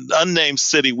 in an unnamed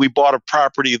city, we bought a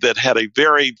property that had a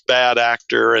very bad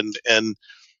actor, and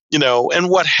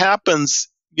what happens,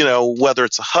 whether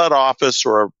it's a HUD office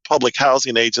or a public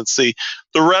housing agency,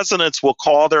 the residents will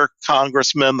call their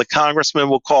congressman. The congressman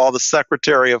will call the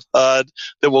secretary of HUD,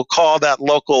 that will call that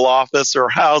local office or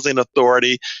housing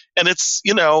authority. And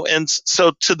and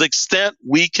so to the extent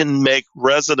we can make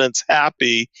residents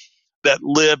happy that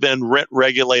live in rent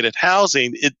regulated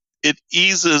housing,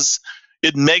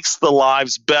 it makes the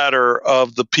lives better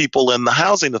of the people in the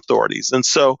housing authorities. And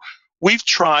so we've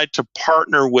tried to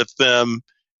partner with them,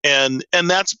 and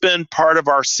that's been part of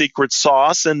our secret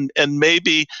sauce. And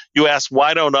maybe you ask,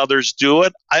 why don't others do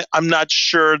it? I'm not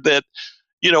sure that,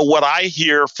 what I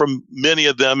hear from many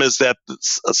of them is that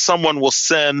someone will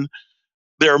send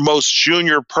their most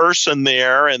junior person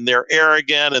there, and they're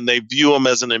arrogant and they view them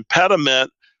as an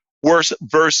impediment.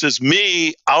 Versus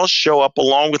me, I'll show up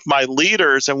along with my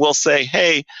leaders and we'll say,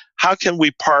 hey, how can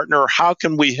we partner? How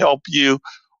can we help you?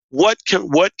 What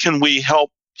can we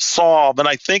help solve? And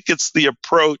I think it's the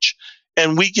approach,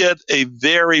 and we get a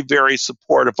very, very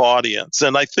supportive audience.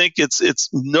 And I think it's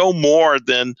no more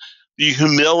than the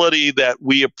humility that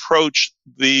we approach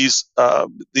these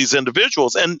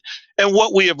individuals. And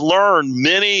what we have learned,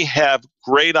 many have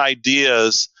great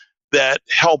ideas that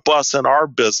help us in our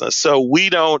business. So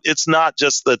it's not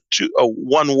just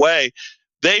one way.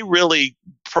 They really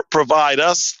provide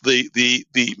us the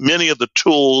many of the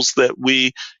tools that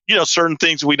we, certain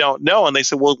things we don't know. And they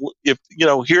say, well, if,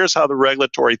 here's how the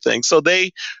regulatory thing. So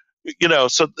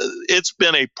so it's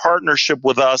been a partnership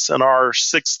with us and our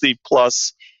 60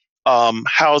 plus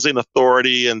housing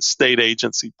authority and state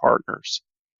agency partners.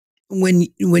 When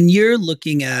you're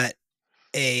looking at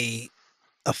a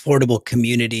affordable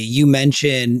community, you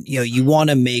mentioned, you want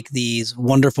to make these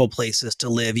wonderful places to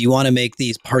live. You want to make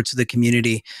these parts of the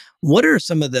community. What are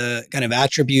some of the kind of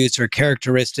attributes or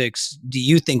characteristics do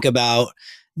you think about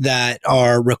that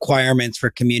are requirements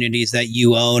for communities that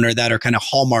you own, or that are kind of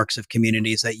hallmarks of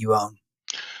communities that you own?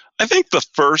 I think the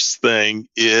first thing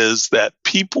is that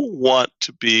people want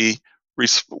to be,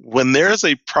 when there's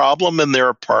a problem in their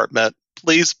apartment,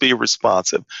 please be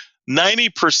responsive.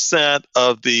 90%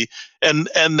 of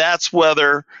and that's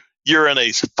whether you're in a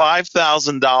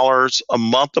 $5,000 a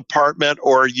month apartment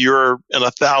or you're in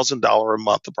 $1,000 a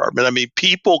month apartment. I mean,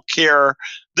 people care.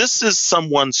 This is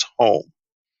someone's home.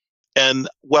 And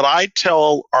what I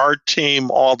tell our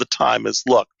team all the time is,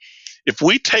 look, if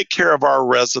we take care of our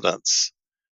residents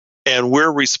and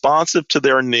we're responsive to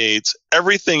their needs,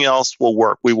 everything else will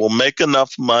work. We will make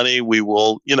enough money. We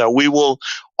will,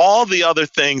 all the other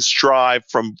things drive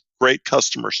from great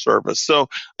customer service. So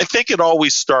I think it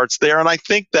always starts there. And I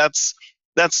think that's,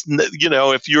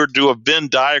 if you do a Venn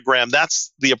diagram,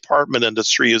 that's the apartment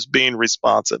industry, is being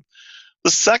responsive. The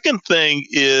second thing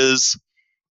is,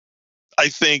 I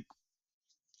think,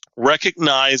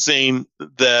 recognizing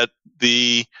that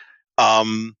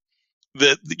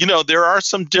there are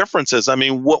some differences. I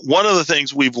mean, one of the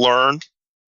things we've learned,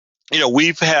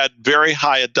 we've had very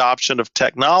high adoption of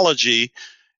technology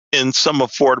in some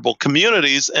affordable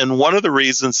communities. And one of the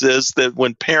reasons is that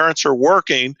when parents are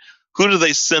working, who do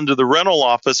they send to the rental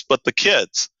office but the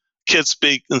kids? Kids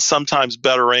speak and sometimes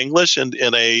better English in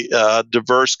a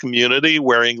diverse community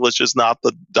where English is not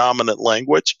the dominant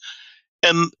language.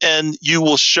 And you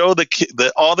will show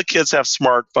that all the kids have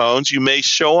smartphones. You may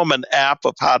show them an app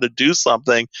of how to do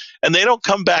something, and they don't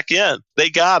come back in. They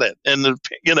got it. And,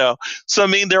 so I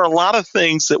mean, there are a lot of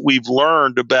things that we've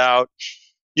learned about,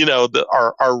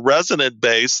 our resident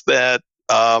base that,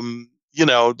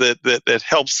 that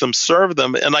helps them serve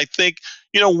them. And I think,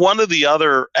 one of the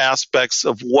other aspects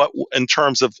of what, in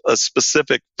terms of a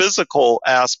specific physical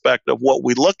aspect of what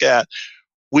we look at,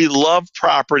 we love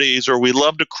properties, or we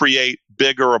love to create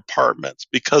bigger apartments,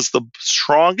 because the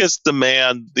strongest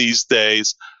demand these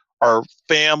days are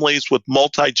families with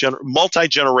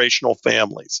multi-generational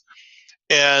families.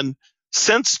 And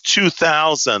since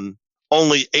 2000,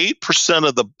 only 8%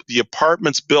 of the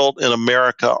apartments built in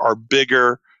America are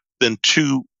bigger than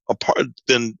two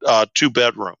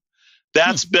bedroom.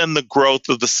 That's been the growth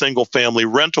of the single family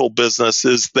rental business,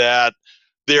 is that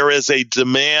there is a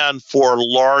demand for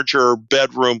larger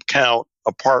bedroom count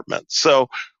apartments. So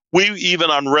we, even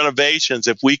on renovations,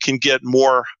 if we can get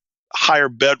more higher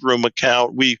bedroom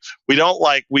account, we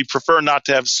prefer not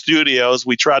to have studios.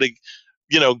 We try to,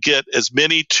 get as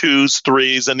many twos,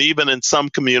 threes, and even in some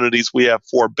communities we have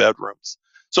 4 bedrooms.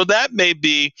 So that may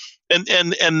be, and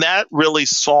that really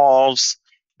solves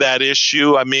that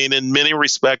issue. I mean, in many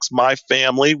respects, my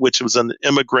family, which was an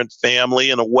immigrant family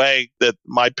in a way, that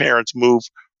my parents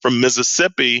moved from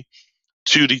Mississippi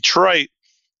to Detroit.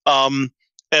 And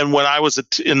when I was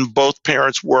in, both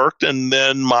parents worked, and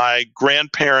then my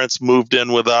grandparents moved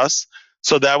in with us.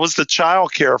 So that was the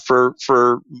child care for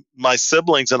my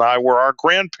siblings, and I were our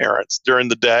grandparents during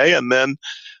the day. And then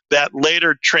that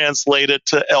later translated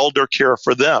to elder care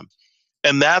for them.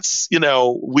 And that's,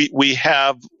 we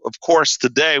have, of course,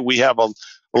 today we have a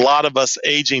lot of us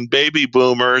aging baby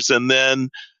boomers, and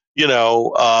then,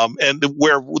 and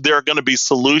where there are going to be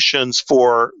solutions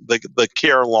for the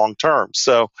care long term.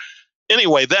 So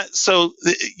anyway, the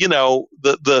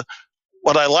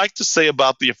what I like to say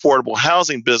about the affordable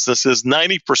housing business is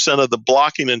 90% of the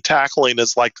blocking and tackling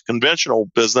is like the conventional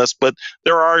business, but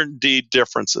there are indeed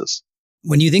differences.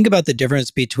 When you think about the difference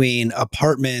between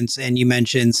apartments and you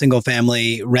mentioned single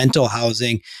family rental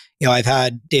housing, I've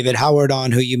had David Howard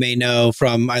on, who you may know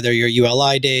from either your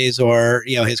ULI days or,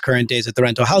 his current days at the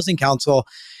Rental Housing Council.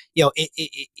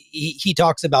 He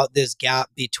talks about this gap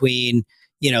between,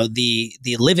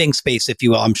 the living space, if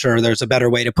you will. I'm sure there's a better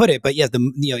way to put it, but yeah,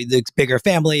 the bigger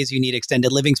families, you need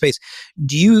extended living space.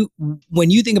 When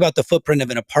you think about the footprint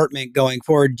of an apartment going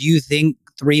forward, do you think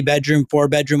 3-bedroom,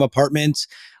 4-bedroom apartments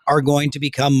are going to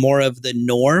become more of the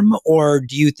norm? Or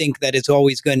do you think that it's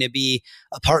always going to be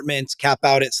apartments cap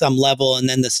out at some level, and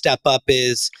then the step up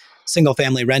is single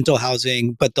family rental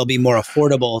housing, but there'll be more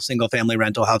affordable single family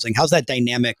rental housing? How's that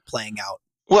dynamic playing out?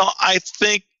 Well, I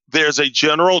think there's a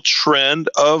general trend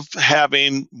of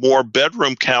having more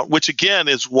bedroom count, which again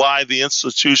is why the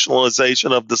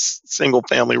institutionalization of the single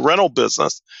family rental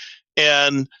business.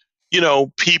 And,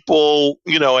 people,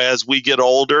 as we get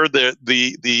older,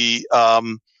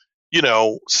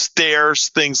 stairs,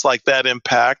 things like that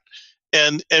impact.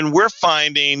 And we're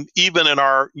finding, even in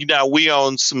our, we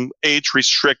own some age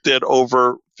restricted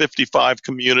over 55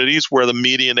 communities where the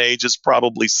median age is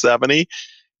probably 70.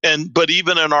 But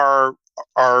even in our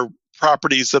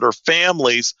properties that are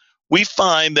families, we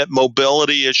find that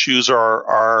mobility issues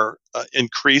are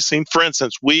increasing. For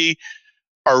instance, we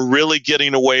are really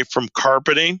getting away from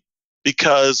carpeting,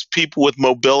 because people with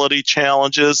mobility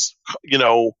challenges,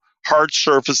 hard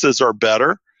surfaces are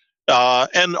better.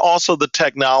 And also the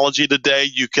technology today,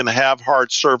 you can have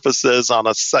hard surfaces on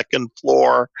a second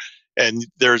floor, and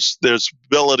there's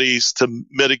abilities to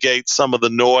mitigate some of the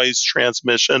noise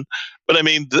transmission. But I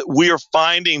mean, we are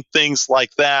finding things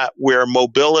like that where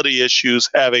mobility issues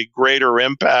have a greater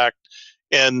impact.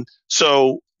 And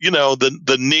so,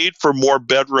 the need for more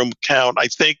bedroom count, I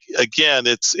think, again,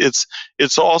 it's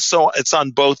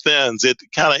on both ends. It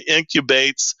kind of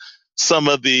incubates some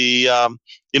of the,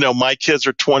 my kids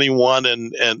are 21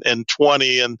 and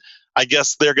 20, and I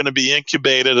guess they're going to be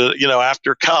incubated,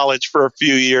 after college for a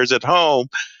few years at home.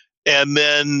 And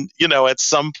then, at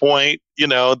some point,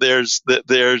 there's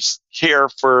care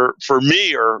for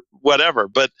me or whatever.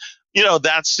 But,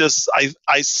 that's just,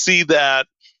 I see that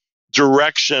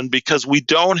direction, because we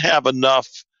don't have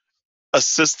enough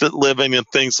assisted living and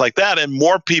things like that. And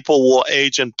more people will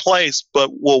age in place, but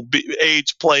will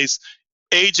age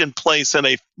in place in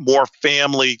a more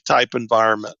family type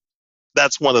environment.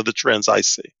 That's one of the trends I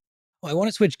see. Well, I want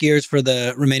to switch gears for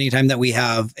the remaining time that we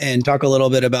have and talk a little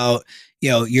bit about,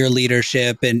 your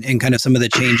leadership and kind of some of the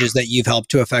changes that you've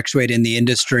helped to effectuate in the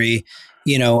industry.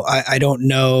 I don't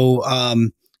know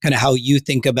kind of how you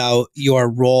think about your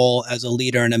role as a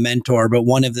leader and a mentor, but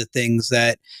one of the things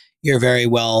that you're very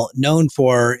well known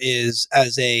for is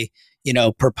as a,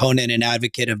 proponent and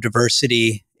advocate of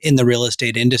diversity in the real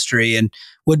estate industry, and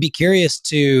would be curious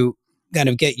to kind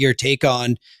of get your take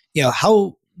on,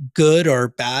 how good or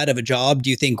bad of a job do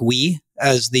you think we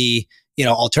as the,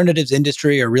 alternatives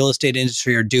industry or real estate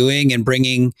industry are doing and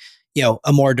bringing,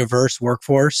 a more diverse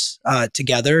workforce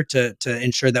together to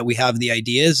ensure that we have the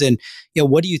ideas. And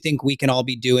what do you think we can all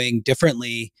be doing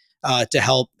differently to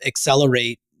help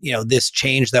accelerate this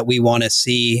change that we want to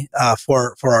see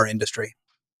for our industry?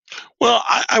 Well,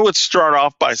 I would start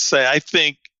off by saying I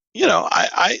think,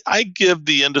 I give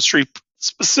the industry,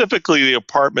 specifically the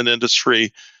apartment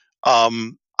industry,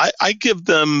 I give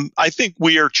them, I think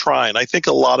we are trying. I think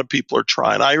a lot of people are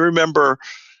trying. I remember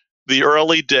the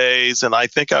early days, and I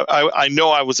think I know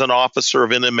I was an officer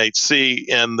of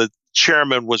NMHC, and the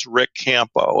chairman was Rick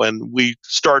Campo, and we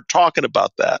started talking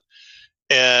about that.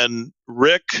 And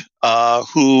Rick,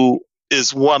 who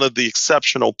is one of the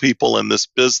exceptional people in this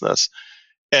business,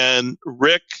 and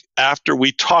Rick, after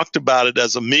we talked about it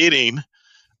as a meeting,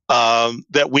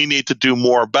 that we need to do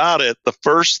more about it, the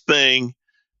first thing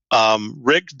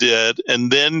Rick did,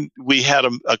 and then we had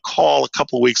a call a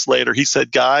couple of weeks later. He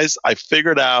said, "Guys, I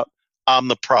figured out I'm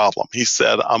the problem." He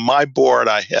said, "On my board,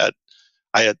 I had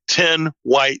 10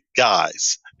 white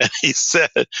guys," and he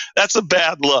said, "That's a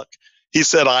bad look." He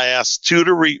said, "I asked two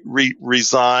to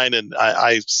resign, and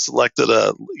I selected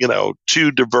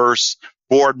two diverse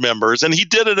board members," and he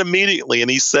did it immediately. And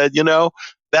he said,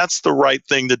 "That's the right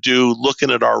thing to do,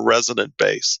 looking at our resident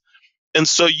base." And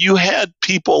so you had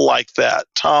people like that,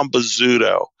 Tom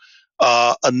Bizzuto,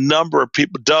 a number of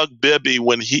people, Doug Bibby,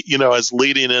 when he, as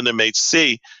leading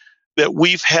NMHC, that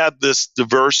we've had this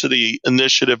diversity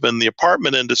initiative in the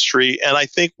apartment industry, and I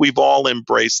think we've all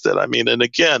embraced it. I mean, and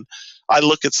again, I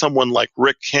look at someone like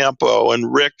Rick Campo,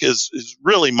 and Rick is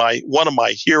really one of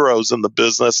my heroes in the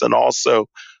business, and also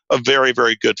a very,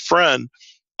 very good friend.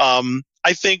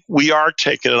 I think we are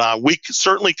taking it on. We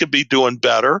certainly could be doing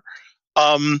better.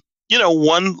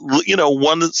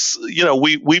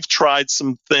 We've tried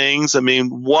some things. I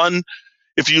mean, one,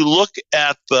 if you look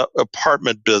at the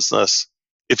apartment business,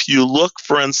 if you look,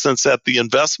 for instance, at the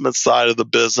investment side of the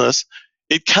business,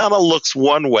 it kind of looks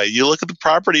one way. You look at the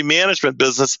property management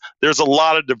business, there's a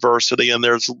lot of diversity, and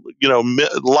there's,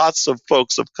 lots of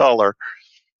folks of color.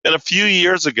 And a few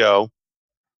years ago,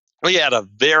 we had a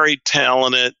very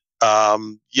talented,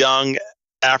 young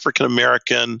African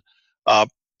American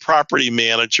property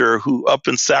manager who up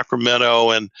in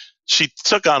Sacramento, and she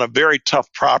took on a very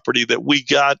tough property that we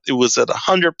got. It was at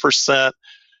 100%.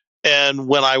 And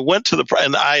when I went to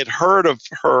and I had heard of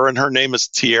her, and her name is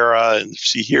Tierra, and if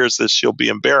she hears this, she'll be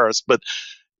embarrassed. But,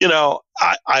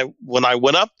 when I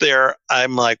went up there,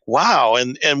 I'm like, wow.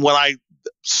 And when I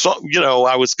saw,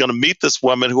 I was going to meet this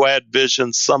woman who I had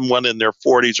visioned someone in their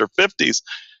 40s or 50s.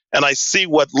 And I see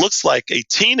what looks like a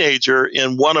teenager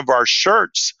in one of our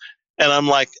shirts. And I'm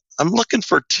like, "I'm looking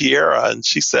for Tierra." And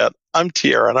she said, "I'm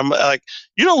Tierra." And I'm like,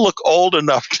 "You don't look old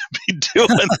enough to be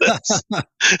doing this."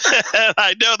 And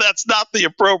I know that's not the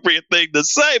appropriate thing to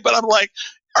say, but I'm like,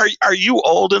 are you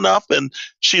old enough? And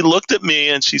she looked at me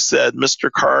and she said,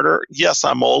 "Mr. Carter, yes,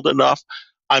 I'm old enough.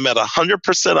 I'm at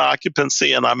 100%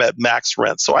 occupancy and I'm at max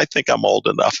rent. So I think I'm old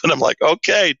enough." And I'm like,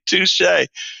 "Okay, touche."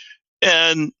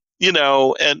 And,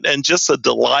 and just a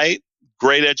delight,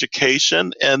 great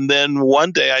education. And then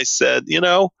one day I said,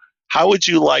 "How would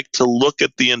you like to look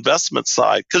at the investment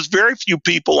side?" Because very few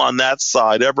people on that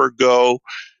side ever go.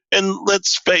 And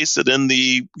let's face it,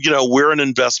 we're an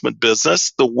investment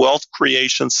business. The wealth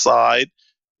creation side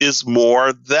is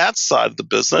more that side of the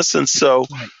business. And so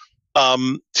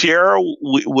Tierra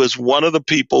was one of the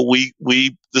people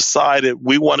we decided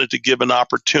we wanted to give an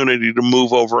opportunity to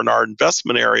move over in our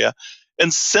investment area.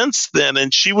 And since then,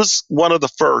 and she was one of the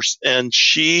first, and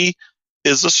she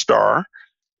is a star.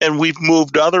 And we've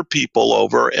moved other people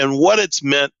over. And what it's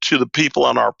meant to the people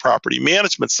on our property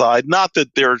management side, not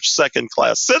that they're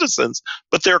second-class citizens,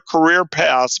 but their career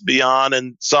paths beyond.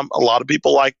 And a lot of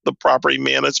people like the property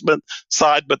management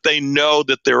side, but they know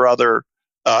that there are other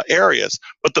areas.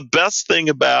 But the best thing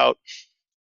about,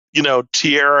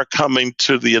 Tierra coming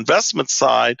to the investment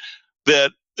side,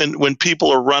 and when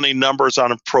people are running numbers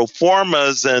on pro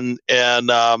formas and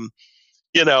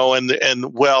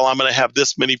well, I'm going to have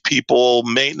this many people,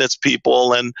 maintenance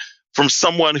people, and from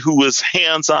someone who is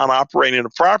hands-on operating a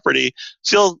property,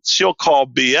 she'll call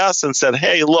BS and said,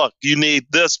 "Hey, look, you need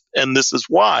this, and this is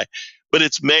why." But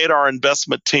it's made our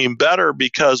investment team better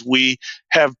because we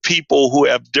have people who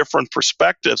have different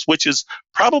perspectives, which is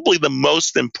probably the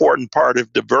most important part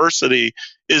of diversity.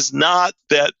 Is not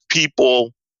that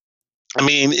people. I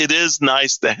mean, it is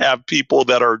nice to have people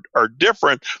that are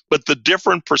different, but the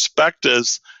different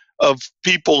perspectives of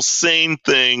people seeing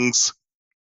things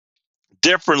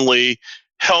differently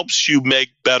helps you make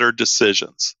better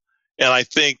decisions. And I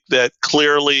think that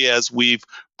clearly, as we've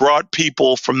brought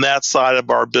people from that side of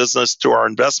our business to our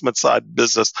investment side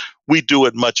business, we do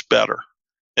it much better.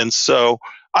 And so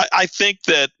I think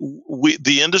that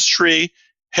the industry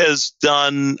has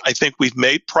done, I think we've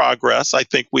made progress. I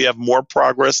think we have more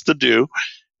progress to do.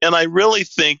 And I really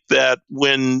think that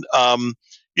when,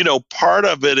 part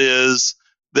of it is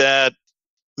that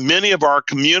many of our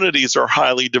communities are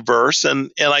highly diverse,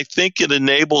 and I think it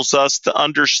enables us to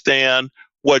understand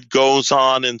what goes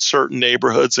on in certain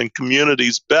neighborhoods and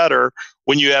communities better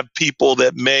when you have people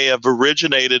that may have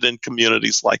originated in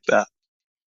communities like that.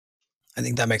 I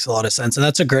think that makes a lot of sense. And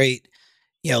that's a great,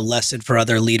 lesson for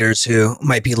other leaders who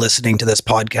might be listening to this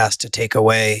podcast to take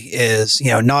away is,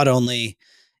 not only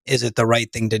is it the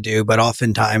right thing to do, but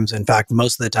oftentimes, in fact,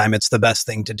 most of the time, it's the best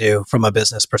thing to do from a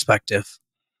business perspective.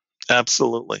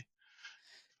 Absolutely.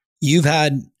 You've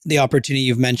had the opportunity,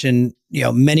 you've mentioned,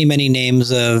 many, many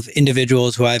names of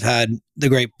individuals who I've had the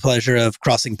great pleasure of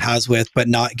crossing paths with, but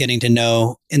not getting to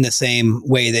know in the same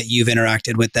way that you've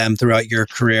interacted with them throughout your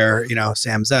career.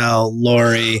 Sam Zell,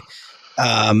 Lori,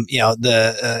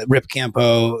 the Rip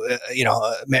Campo,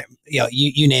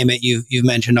 you name it. You've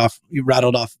mentioned you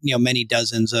rattled off, many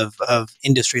dozens of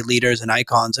industry leaders and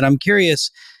icons. And I'm curious,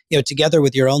 together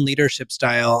with your own leadership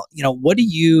style, what do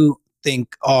you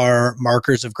think are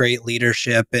markers of great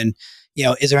leadership? And,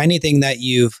 is there anything that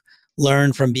you've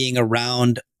learned from being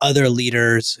around other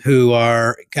leaders who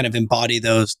are kind of embody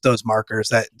those markers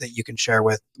that you can share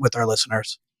with our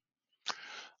listeners?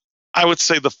 I would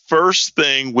say the first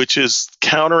thing, which is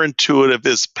counterintuitive,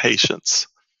 is patience.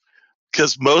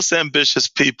 Because most ambitious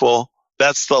people,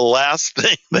 that's the last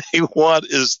thing they want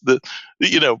is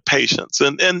patience.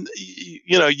 And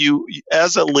you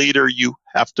as a leader, you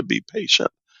have to be patient.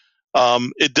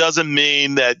 It doesn't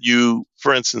mean that you,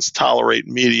 for instance, tolerate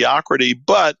mediocrity,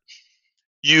 but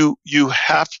you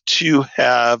have to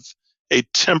have a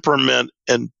temperament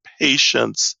and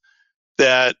patience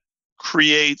that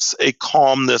creates a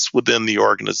calmness within the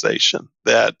organization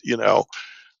that,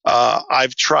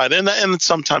 I've tried, and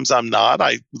sometimes I'm not.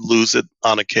 I lose it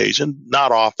on occasion,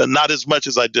 not often, not as much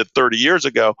as I did 30 years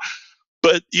ago.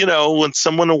 But, when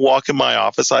someone will walk in my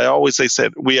office, they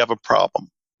said, we have a problem.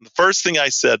 The first thing I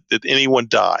said, did anyone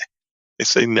die? They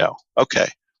say, no. Okay.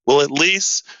 Well, at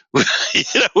least,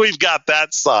 we've got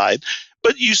that side.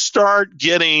 But you start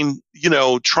getting,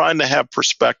 trying to have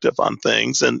perspective on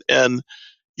things. And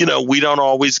we don't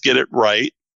always get it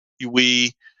right.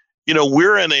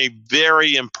 We're in a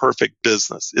very imperfect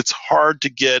business. It's hard to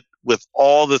get with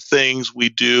all the things we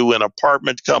do in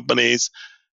apartment companies,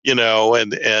 and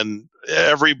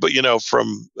everybody,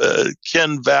 from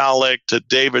Ken Valek to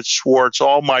David Schwartz,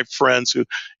 all my friends who,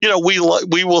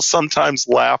 we will sometimes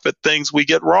laugh at things we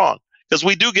get wrong because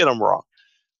we do get them wrong.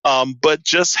 But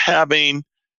just having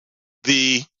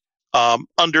the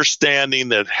understanding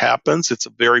that it happens, it's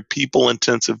a very people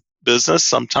intensive business.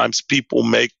 Sometimes people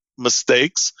make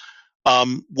mistakes.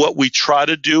 What we try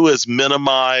to do is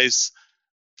minimize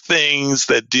things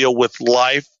that deal with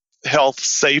life, health,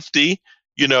 safety.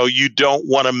 You don't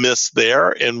want to miss there,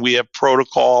 and we have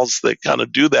protocols that kind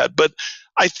of do that. But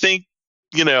I think,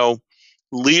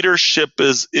 leadership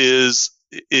is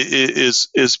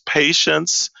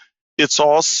patience. It's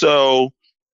also,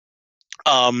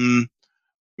 I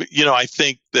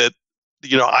think that,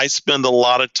 I spend a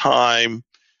lot of time,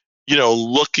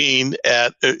 looking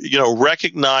at,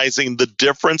 recognizing the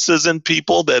differences in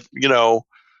people that,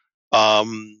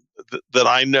 that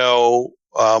I know.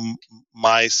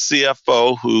 My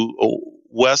CFO,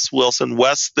 Wes Wilson,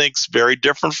 Wes thinks very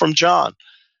different from John.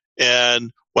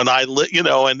 And when I've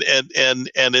learned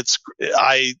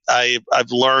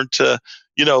to,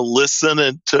 listen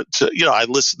and to, I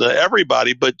listen to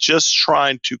everybody, but just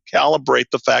trying to calibrate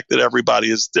the fact that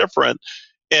everybody is different.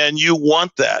 And you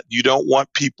want that. You don't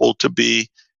want people to be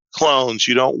clones.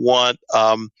 You don't want,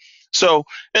 and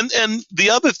the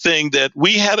other thing that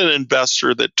we had an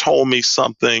investor that told me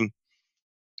something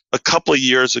a couple of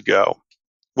years ago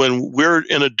when we're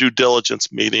in a due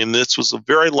diligence meeting. This was a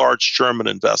very large German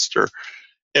investor.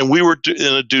 And we were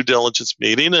in a due diligence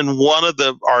meeting, and one of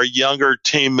our younger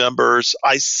team members,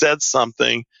 I said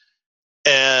something,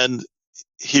 and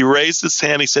he raised his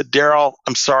hand. He said, Daryl,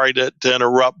 I'm sorry to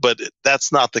interrupt, but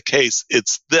that's not the case.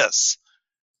 It's this.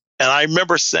 And I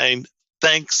remember saying,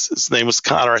 thanks. His name was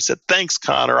Connor. I said, thanks,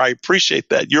 Connor. I appreciate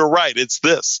that. You're right. It's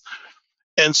this.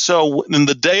 And so in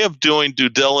the day of doing due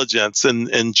diligence,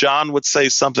 and John would say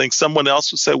something, someone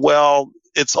else would say, well,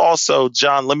 it's also,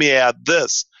 John, let me add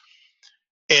this.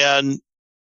 And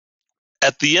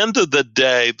at the end of the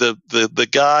day, the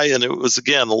guy, and it was,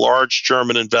 again, a large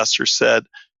German investor, said,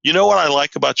 you know what I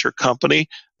like about your company?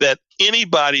 That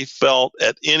anybody felt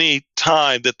at any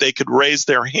time that they could raise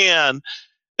their hand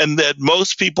and that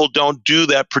most people don't do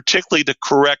that, particularly to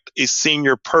correct a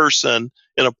senior person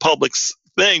in a public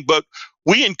thing. But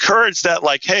we encourage that,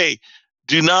 like, hey,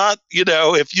 do not,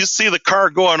 if you see the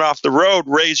car going off the road,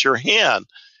 raise your hand.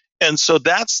 And so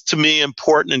that's, to me,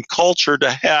 important in culture, to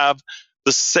have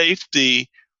the safety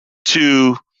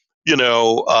to,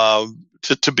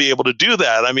 to be able to do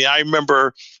that. I mean, I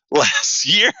remember last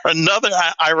year,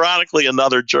 ironically,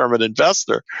 another German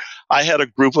investor. I had a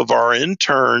group of our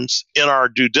interns in our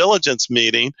due diligence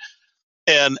meeting.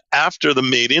 And after the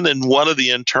meeting, and one of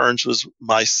the interns was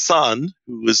my son,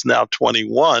 who is now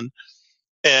 21.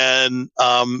 And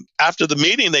after the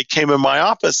meeting, they came in my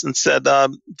office and said,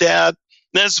 Dad,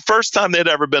 and it's the first time they'd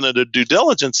ever been at a due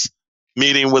diligence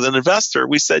meeting with an investor.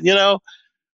 We said,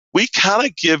 we kind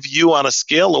of give you, on a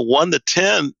scale of 1 to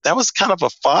 10, that was kind of a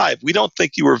 5. We don't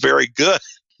think you were very good.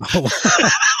 And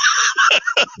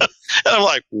I'm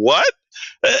like, what?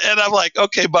 And I'm like,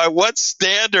 okay, by what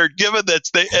standard, given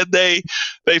that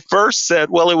they first said,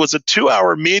 well, it was a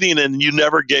 2-hour meeting and you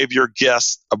never gave your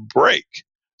guests a break.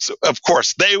 So, of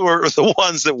course, they were the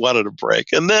ones that wanted a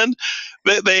break. And then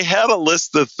they had a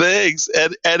list of things,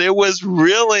 and it was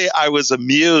really, I was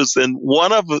amused. And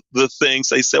one of the things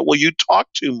they said, well, you talk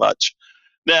too much.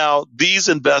 Now, these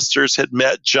investors had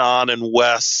met John and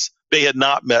Wes. They had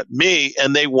not met me,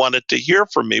 and they wanted to hear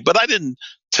from me, but I didn't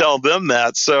tell them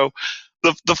that. So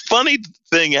the funny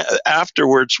thing,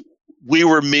 afterwards, we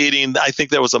were meeting, I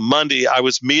think that was a Monday, I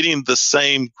was meeting the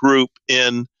same group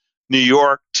in New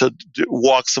York to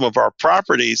walk some of our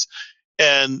properties.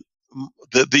 And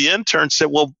the intern said,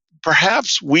 well,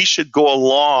 perhaps we should go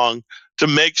along to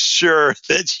make sure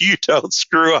that you don't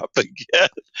screw up again.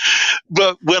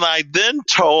 But when I then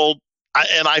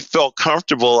and I felt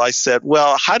comfortable, I said,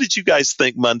 well, how did you guys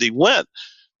think Monday went?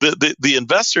 The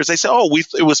investors, they said, oh,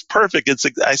 it was perfect.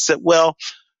 I said, well,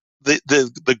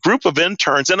 the group of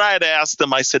interns, and I had asked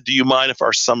them, I said, do you mind if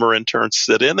our summer interns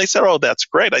sit in? They said, oh, that's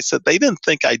great. I said, they didn't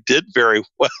think I did very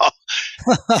well.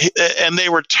 And they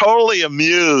were totally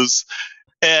amused.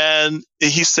 And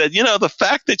he said, the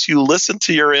fact that you listened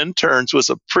to your interns was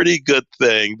a pretty good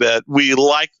thing, that we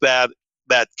like that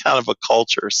kind of a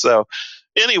culture. So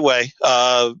anyway,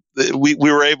 we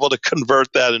were able to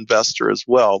convert that investor as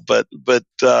well. But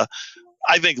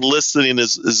I think listening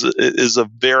is a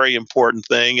very important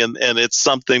thing, and it's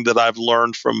something that I've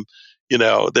learned from,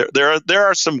 there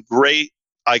are some great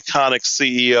iconic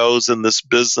CEOs in this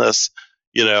business.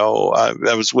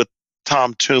 I was with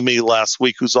Tom Toomey last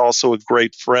week, who's also a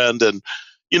great friend, and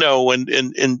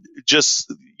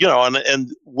just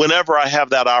and whenever I have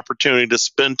that opportunity to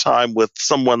spend time with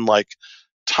someone like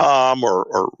Tom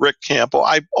or Rick Campbell,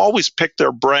 I always pick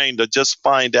their brain to just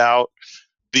find out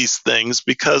these things,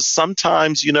 because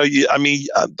sometimes,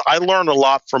 I learn a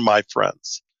lot from my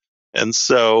friends. And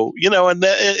so, and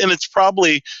it's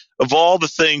probably, of all the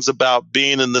things about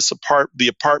being in the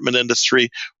apartment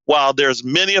industry, while there's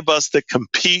many of us that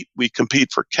compete, we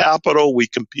compete for capital, we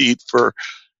compete for,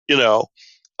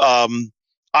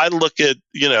 I look at,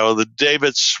 the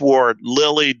David Swart,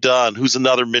 Lily Dunn, who's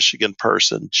another Michigan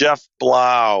person, Jeff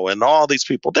Blau, and all these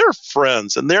people, they're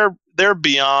friends, and they're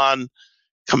beyond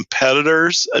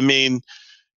competitors. I mean,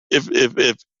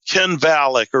 if Ken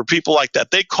Valek or people like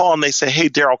that, they call and they say, hey,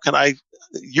 Daryl,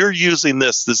 you're using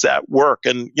this, does that work?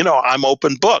 And, I'm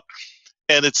open book.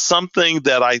 And it's something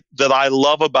that I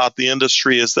love about the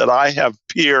industry, is that I have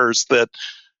peers that,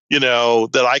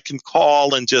 that I can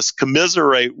call and just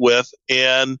commiserate with.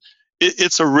 And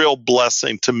it's a real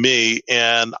blessing to me.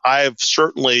 And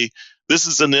this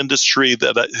is an industry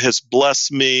that has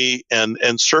blessed me,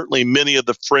 and certainly many of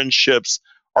the friendships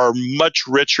are much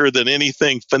richer than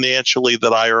anything financially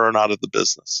that I earn out of the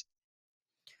business.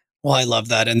 Well, I love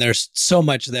that. And there's so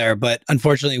much there, but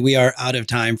unfortunately we are out of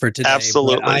time for today.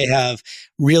 Absolutely. But I have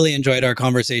really enjoyed our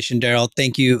conversation, Daryl.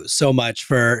 Thank you so much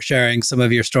for sharing some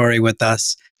of your story with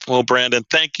us. Well, Brandon,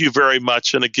 thank you very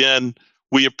much. And again,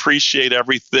 we appreciate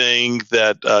everything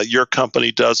that your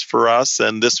company does for us.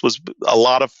 And this was a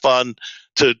lot of fun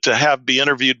to be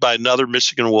interviewed by another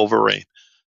Michigan Wolverine.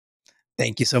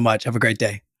 Thank you so much. Have a great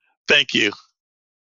day. Thank you.